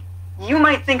think you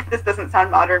might think this doesn't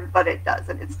sound modern, but it does,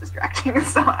 and it's distracting.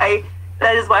 So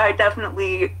that is why I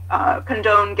definitely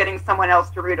condone getting someone else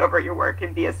to read over your work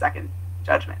and be a second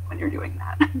judgment when you're doing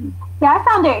that. Yeah, I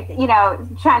found it, you know,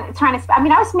 trying to, I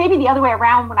mean, I was maybe the other way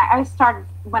around when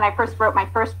I first wrote my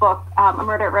first book, A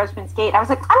Murder at Roseman's Gate. I was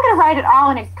like, I'm going to write it all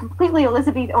in a completely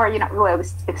Elizabethan, or, you know, well, it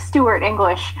was Stuart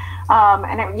English.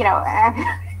 And, you know, and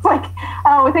like,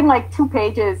 within like 2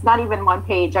 pages, not even 1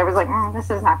 page, I was like, this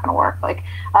is not going to work. Like,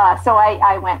 so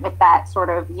I went with that sort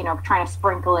of, you know, trying to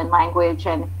sprinkle in language.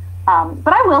 And,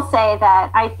 but I will say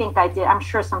that I think I'm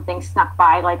sure some things snuck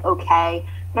by, like, okay.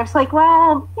 But I was like,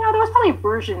 well, you know, there was probably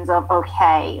versions of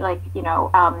okay, like, you know,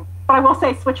 but I will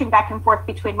say, switching back and forth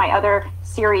between my other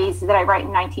series that I write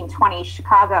in 1920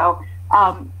 Chicago,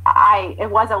 it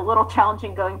was a little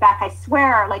challenging going back. I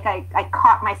swear, like, I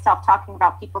caught myself talking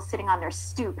about people sitting on their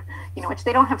stoop, you know, which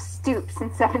they don't have stoops in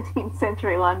 17th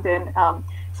century London.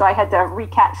 So I had to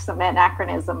recatch some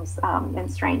anachronisms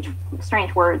and strange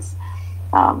words.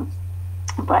 Yeah.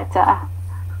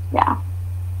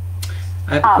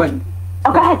 I have a question.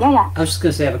 Oh, go ahead. Yeah. I was just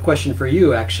going to say, I have a question for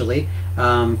you, actually,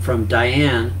 from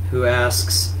Diane, who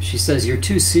asks, she says, your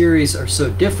 2 series are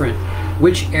so different.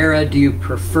 Which era do you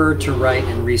prefer to write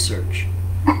and research?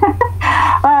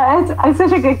 It's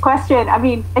such a good question. I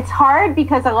mean, it's hard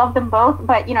because I love them both,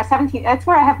 but, you know, that's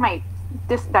where I have my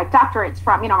doctorates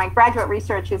from. You know, my graduate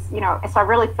research is, you know, so I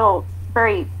really feel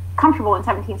very comfortable in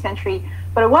 17th century,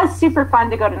 but it was super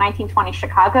fun to go to 1920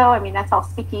 Chicago. I mean, that's all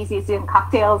speakeasies and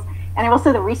cocktails. And I will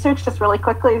say the research, just really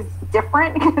quickly, is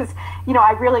different because, you know,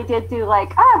 I really did do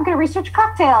like, I'm going to research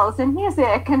cocktails and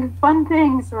music and fun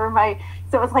things so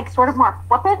it was like sort of more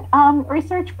flippant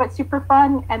research, but super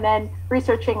fun. And then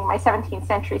researching my 17th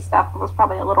century stuff was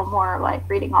probably a little more like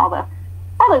reading all the,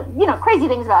 you know, crazy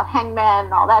things about Hangman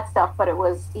and all that stuff. But it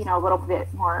was, you know, a little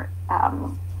bit more, I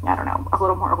don't know, a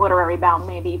little more literary bound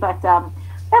maybe, but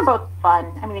they're both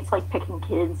fun. I mean, it's like picking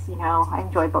kids, you know. I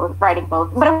enjoy writing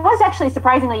both. But it was actually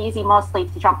surprisingly easy mostly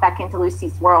to jump back into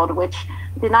Lucy's world, which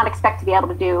I did not expect to be able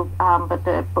to do. But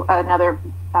another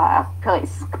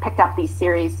place picked up these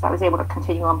series, so I was able to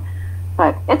continue them.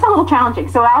 But it's a little challenging.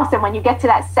 So, Allison, when you get to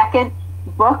that second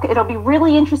book, it'll be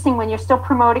really interesting when you're still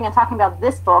promoting and talking about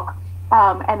this book.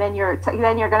 And then you're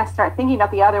going to start thinking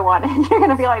about the other one, and you're going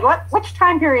to be like, which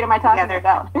time period am I talking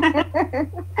about?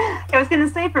 I was going to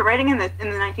say, for writing in the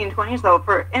 1920s, though,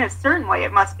 in a certain way,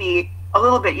 it must be a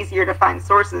little bit easier to find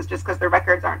sources just because the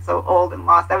records aren't so old and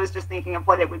lost. I was just thinking of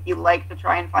what it would be like to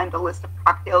try and find a list of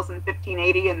cocktails in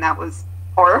 1580, and that was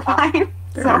horrifying.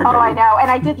 I know.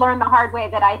 And I did learn the hard way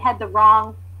that I had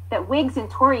that Whigs and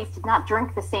Tories did not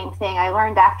drink the same thing. I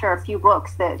learned after a few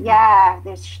books that,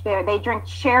 they drink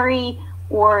sherry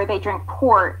or they drink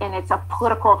port, and it's of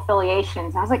political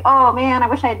affiliations. I was like, oh man, I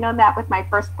wish I had known that with my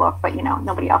first book, but you know,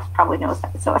 nobody else probably knows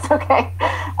that, so it's okay.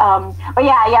 But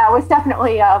yeah, it was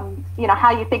definitely, you know,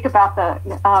 how you think about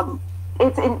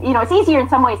it's easier in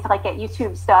some ways to like get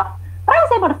YouTube stuff, but I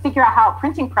was able to figure out how a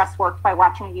printing press worked by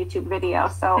watching a YouTube video.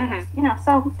 So, you know,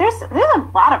 so there's a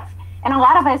lot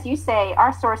of, as you say,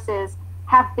 our sources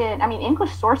have been, I mean,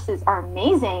 English sources are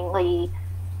amazingly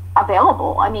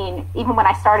available. I mean, even when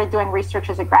I started doing research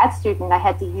as a grad student, I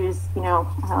had to use, you know,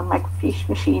 microfiche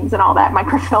machines and all that,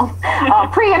 microfilm,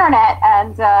 pre-internet.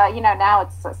 And, you know, now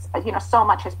it's, you know, so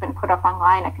much has been put up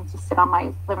online. I can just sit on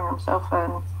my living room sofa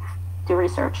and do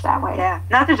research that way. Yeah,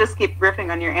 not to just keep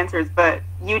riffing on your answers, but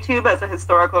YouTube as a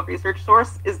historical research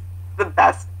source is the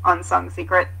best unsung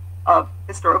secret of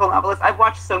historical novelists. I've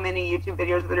watched so many YouTube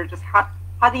videos that are just, how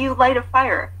do you light a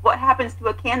fire? What happens to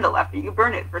a candle after you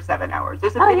burn it for 7 hours?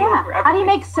 There's a video for everything. How do you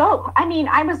make soap? I mean,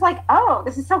 I was like, oh,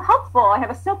 this is so helpful. I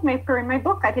have a soap maker in my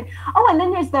book. And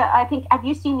then there's have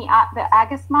you seen the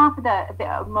Agus map, the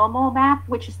Momo map,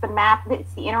 which is the map,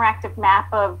 it's the interactive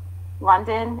map of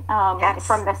London yes.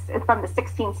 from the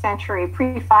 16th century,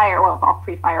 pre-fire, well, all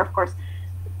pre-fire, of course.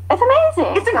 It's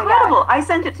amazing. It's incredible. Yeah. I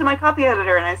sent it to my copy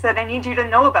editor and I said, I need you to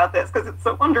know about this because it's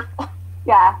so wonderful.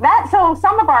 Yeah, so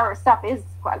some of our stuff is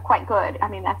quite good. I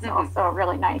mean, that's also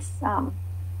really nice.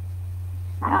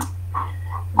 Yeah.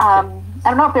 I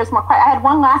don't know if there's more. I had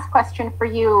one last question for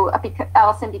you,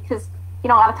 Allison, because a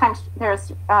lot of times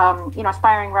there's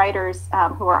aspiring writers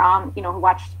who are on, who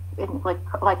watch and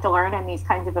like to learn in these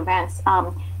kinds of events.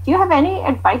 Do you have any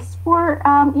advice for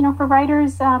for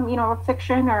writers, of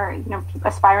fiction or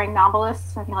aspiring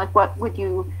novelists? I mean, like, what would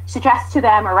you suggest to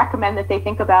them or recommend that they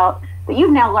think about that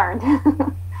you've now learned?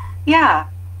 Yeah.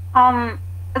 I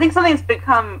think something that's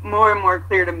become more and more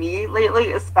clear to me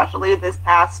lately, especially this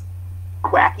past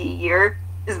wacky year,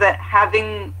 is that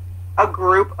having a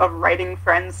group of writing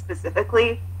friends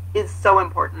specifically is so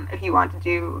important if you want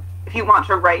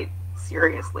to write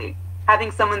seriously.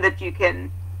 Having someone that you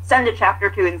can send a chapter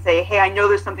to and say, hey, I know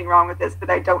there's something wrong with this, but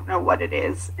I don't know what it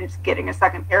is, and just getting a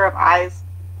second pair of eyes.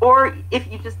 Or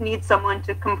if you just need someone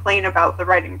to complain about the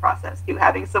writing process,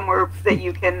 having somewhere that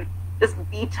you can just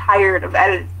be tired of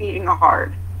edits being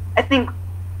hard. I think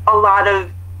a lot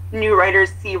of new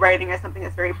writers see writing as something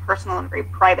that's very personal and very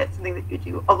private, something that you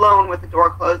do alone with the door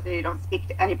closed and you don't speak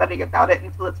to anybody about it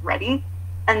until it's ready.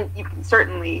 And you can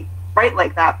certainly write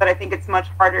like that, but I think it's much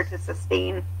harder to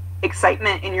sustain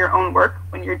excitement in your own work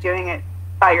when you're doing it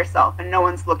by yourself and no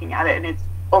one's looking at it and it's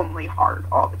only hard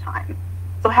all the time.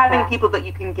 So having people that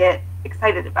you can get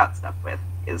excited about stuff with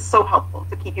is so helpful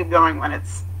to keep you going when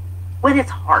it's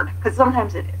hard, because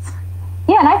sometimes it is.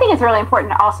 Yeah, and I think it's really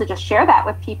important to also just share that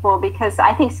with people, because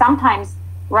I think sometimes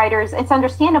writers, it's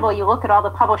understandable, you look at all the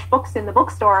published books in the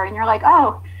bookstore and you're like,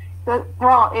 oh, they're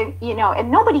all,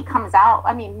 and nobody comes out.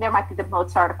 I mean, there might be the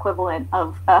Mozart equivalent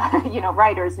of,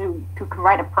 writers who can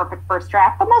write a perfect first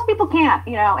draft, but most people can't,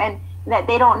 and that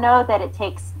they don't know that it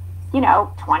takes,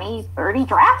 20, 30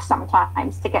 drafts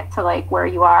sometimes to get to like where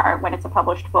you are when it's a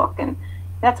published book. And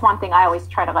that's one thing I always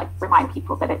try to remind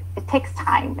people, that it takes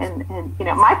time. And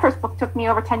my first book took me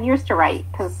over 10 years to write,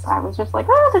 because I was just like,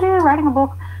 writing a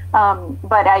book.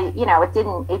 But it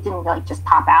didn't like just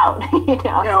pop out,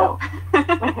 No. So,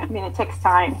 I mean, it takes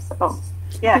time. So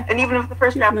yeah, and even if the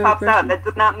first draft pops out, that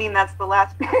does not mean that's the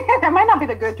last draft. That might not be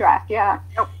the good draft. Yeah.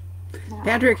 Nope.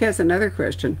 Patrick has another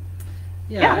question.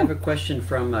 Yeah, I have a question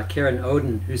from Karen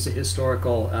Oden, who's a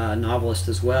historical novelist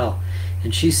as well.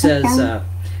 And she says,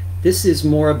 this is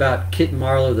more about Kit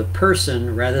Marlowe the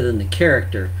person rather than the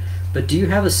character, but do you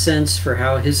have a sense for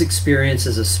how his experience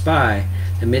as a spy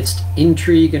amidst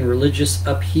intrigue and religious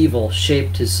upheaval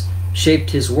shaped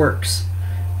his works?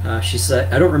 She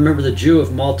said, I don't remember the Jew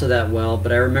of Malta that well,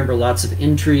 but I remember lots of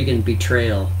intrigue and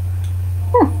betrayal.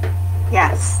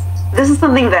 Yes. This is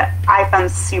something that I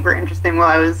found super interesting while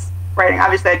I was writing.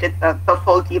 Obviously, I did the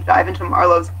full deep dive into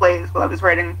Marlowe's plays while I was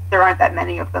writing. There aren't that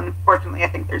many of them. Fortunately, I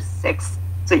think there's 6,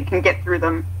 so you can get through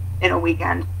them in a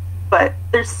weekend. But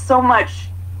there's so much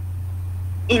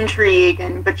intrigue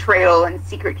and betrayal and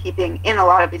secret keeping in a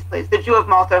lot of these plays. The Jew of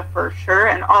Malta, for sure,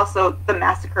 and also The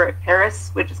Massacre at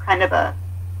Paris, which is kind of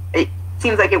it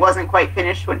seems like it wasn't quite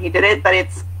finished when he did it, but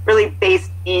it's really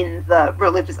based in the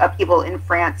religious upheaval in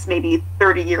France maybe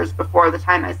 30 years before the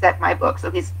time I set my book. So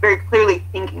he's very clearly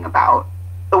thinking about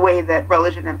the way that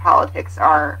religion and politics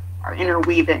are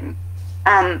interweaving.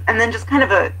 And then just kind of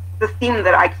the theme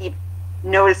that I keep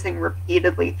noticing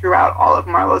repeatedly throughout all of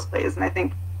Marlowe's plays, and I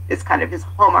think is kind of his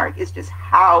hallmark, is just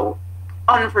how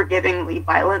unforgivingly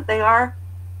violent they are.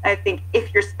 I think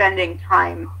if you're spending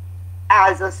time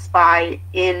as a spy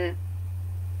in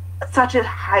such a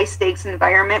high stakes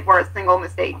environment where a single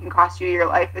mistake can cost you your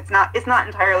life, it's not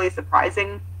entirely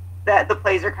surprising that the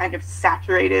plays are kind of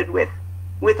saturated with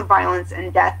violence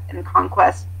and death and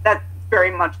conquest. That's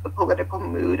very much the political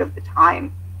mood of the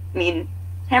time. I mean,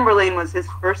 Tamburlaine was his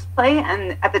first play,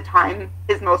 and at the time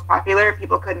his most popular.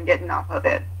 People couldn't get enough of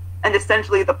it. And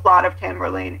essentially the plot of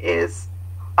Tamburlaine is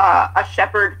a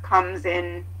shepherd comes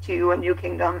in to a new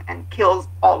kingdom and kills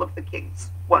all of the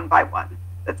kings one by one.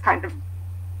 That's kind of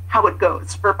how it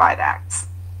goes for 5 acts.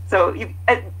 So you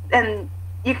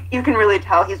can really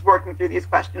tell he's working through these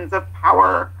questions of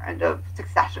power and of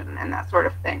succession and that sort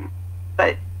of thing,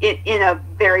 but in a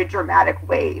very dramatic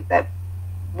way that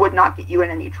would not get you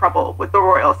in any trouble with the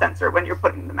royal censor when you're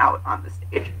putting them out on the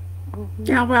stage.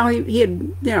 Yeah, well, he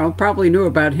had, probably knew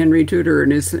about Henry Tudor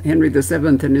and his Henry VII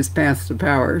and his path to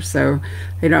power. So,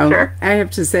 Sure. I have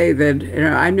to say that,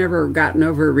 I've never gotten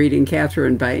over reading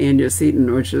Catherine by Anya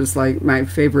Seton, which is like my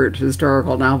favorite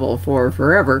historical novel for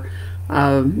forever.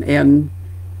 And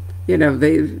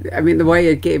the way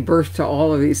it gave birth to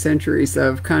all of these centuries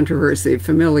of controversy,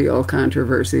 familial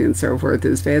controversy and so forth,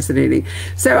 is fascinating.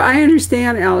 So I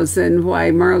understand, Allison,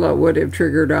 why Marlowe would have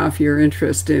triggered off your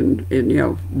interest in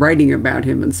writing about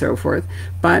him and so forth.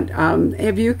 But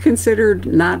have you considered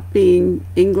not being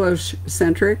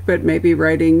English-centric, but maybe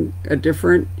writing a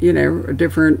different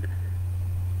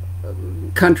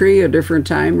country, a different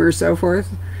time, or so forth?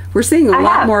 We're seeing a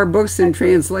lot more books in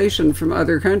translation from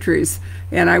other countries,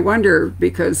 and I wonder,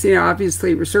 because, you know,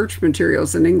 obviously research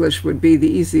materials in English would be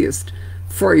the easiest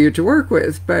for you to work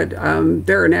with, but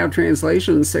there are now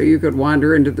translations, so you could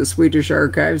wander into the Swedish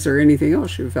archives or anything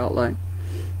else you felt like.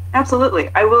 Absolutely.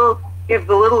 I will give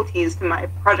the little tease to my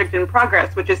project in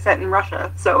progress, which is set in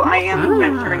Russia. So I am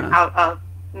venturing out of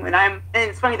and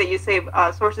it's funny that you say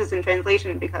sources in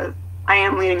translation, because I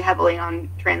am leaning heavily on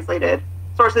translated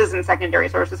sources and secondary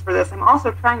sources for this. I'm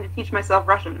also trying to teach myself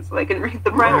Russian so I can read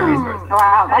the primary sources.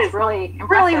 Wow, that's really impressive.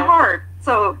 Really hard.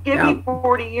 So give me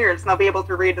 40 years and I'll be able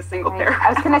to read a single paragraph.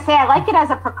 I was going to say, I like it as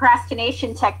a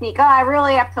procrastination technique. Oh, I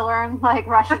really have to learn like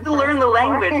Russian. I have to learn the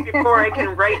language before I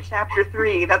can write chapter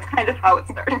 3. That's kind of how it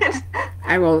started.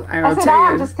 I will tell you.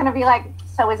 I'm just going to be like,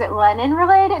 so is it Lenin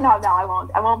related? No, I won't.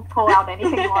 I won't pull out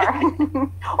anything more.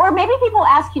 Or maybe people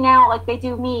ask you now, like they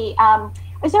do me,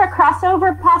 is there a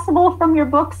crossover possible from your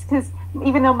books? Because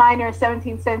even though mine are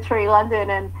 17th century London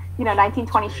and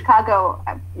 1920 Chicago,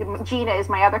 Gina is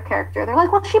my other character. They're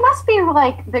like, well, she must be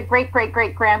like the great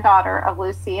granddaughter of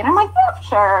Lucy, and I'm like, yeah,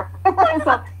 sure.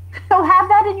 So have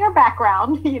that in your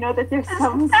background, that there's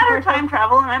some matter time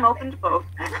travel, and I'm open to both.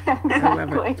 Exactly. I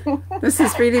love it. This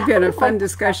has really been a fun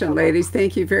discussion, ladies.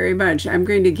 Thank you very much. I'm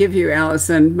going to give you,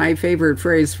 Allison, my favorite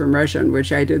phrase from Russian,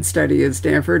 which I did study at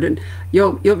Stanford, and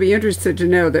you'll be interested to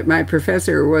know that my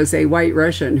professor was a white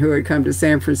Russian who had come to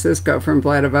San Francisco from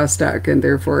Vladivostok and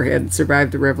therefore had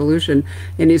survived the revolution.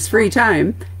 In his free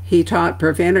time, he taught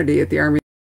profanity at the Army.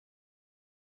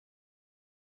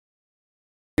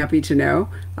 Happy to know,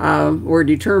 or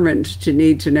determined to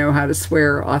need to know how to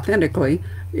swear authentically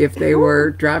if they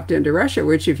were dropped into Russia,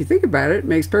 which, if you think about it,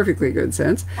 makes perfectly good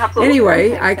sense. Absolutely.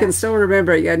 Anyway, I can still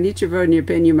remember, "Я ничего не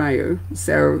понимаю."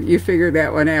 So you figure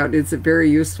that one out. It's a very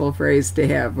useful phrase to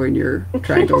have when you're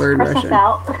trying to learn Russian.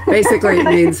 Basically, it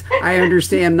means I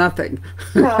understand nothing.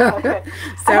 So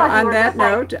on that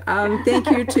note,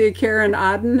 thank you to Karen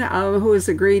Odden, who has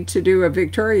agreed to do a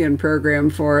Victorian program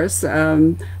for us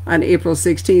on April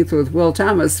 16th with Will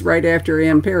Thomas right after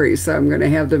Anne Perry. So I'm going to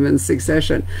have them in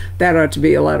succession. That ought to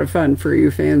be a lot of fun for you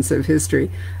fans of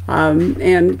history.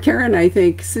 And Karen, I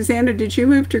think, Susanna, did you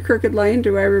move to Crooked Lane?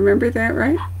 Do I remember that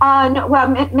right? No, well,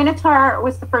 Minotaur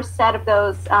was the first set of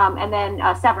those, and then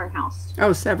Severn House.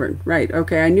 Oh, Severn, right.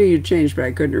 Okay, I knew you'd changed, but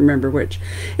I couldn't remember which.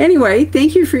 Anyway,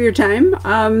 thank you for your time,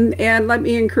 and let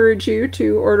me encourage you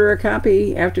to order a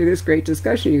copy after this great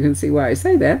discussion. You can see why I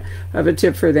say that, of A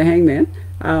Tip for the Hangman,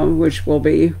 which will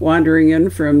be wandering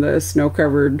in from the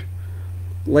snow-covered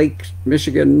Lake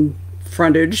Michigan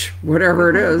frontage, whatever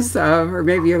it is, or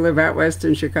maybe you live out west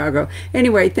in Chicago.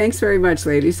 Anyway, thanks very much,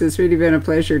 ladies. It's really been a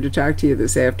pleasure to talk to you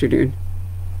this afternoon.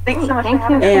 Thanks so much for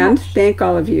having me. And thank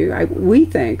all of you. We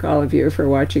thank all of you for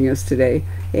watching us today.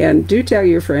 And do tell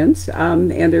your friends.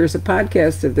 And there's a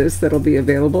podcast of this that'll be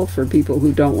available for people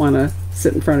who don't want to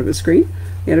sit in front of a screen.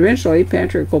 And eventually,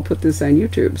 Patrick will put this on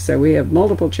YouTube. So we have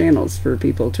multiple channels for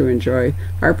people to enjoy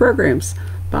our programs.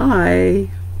 Bye.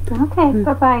 Okay,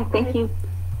 bye-bye. Thank you.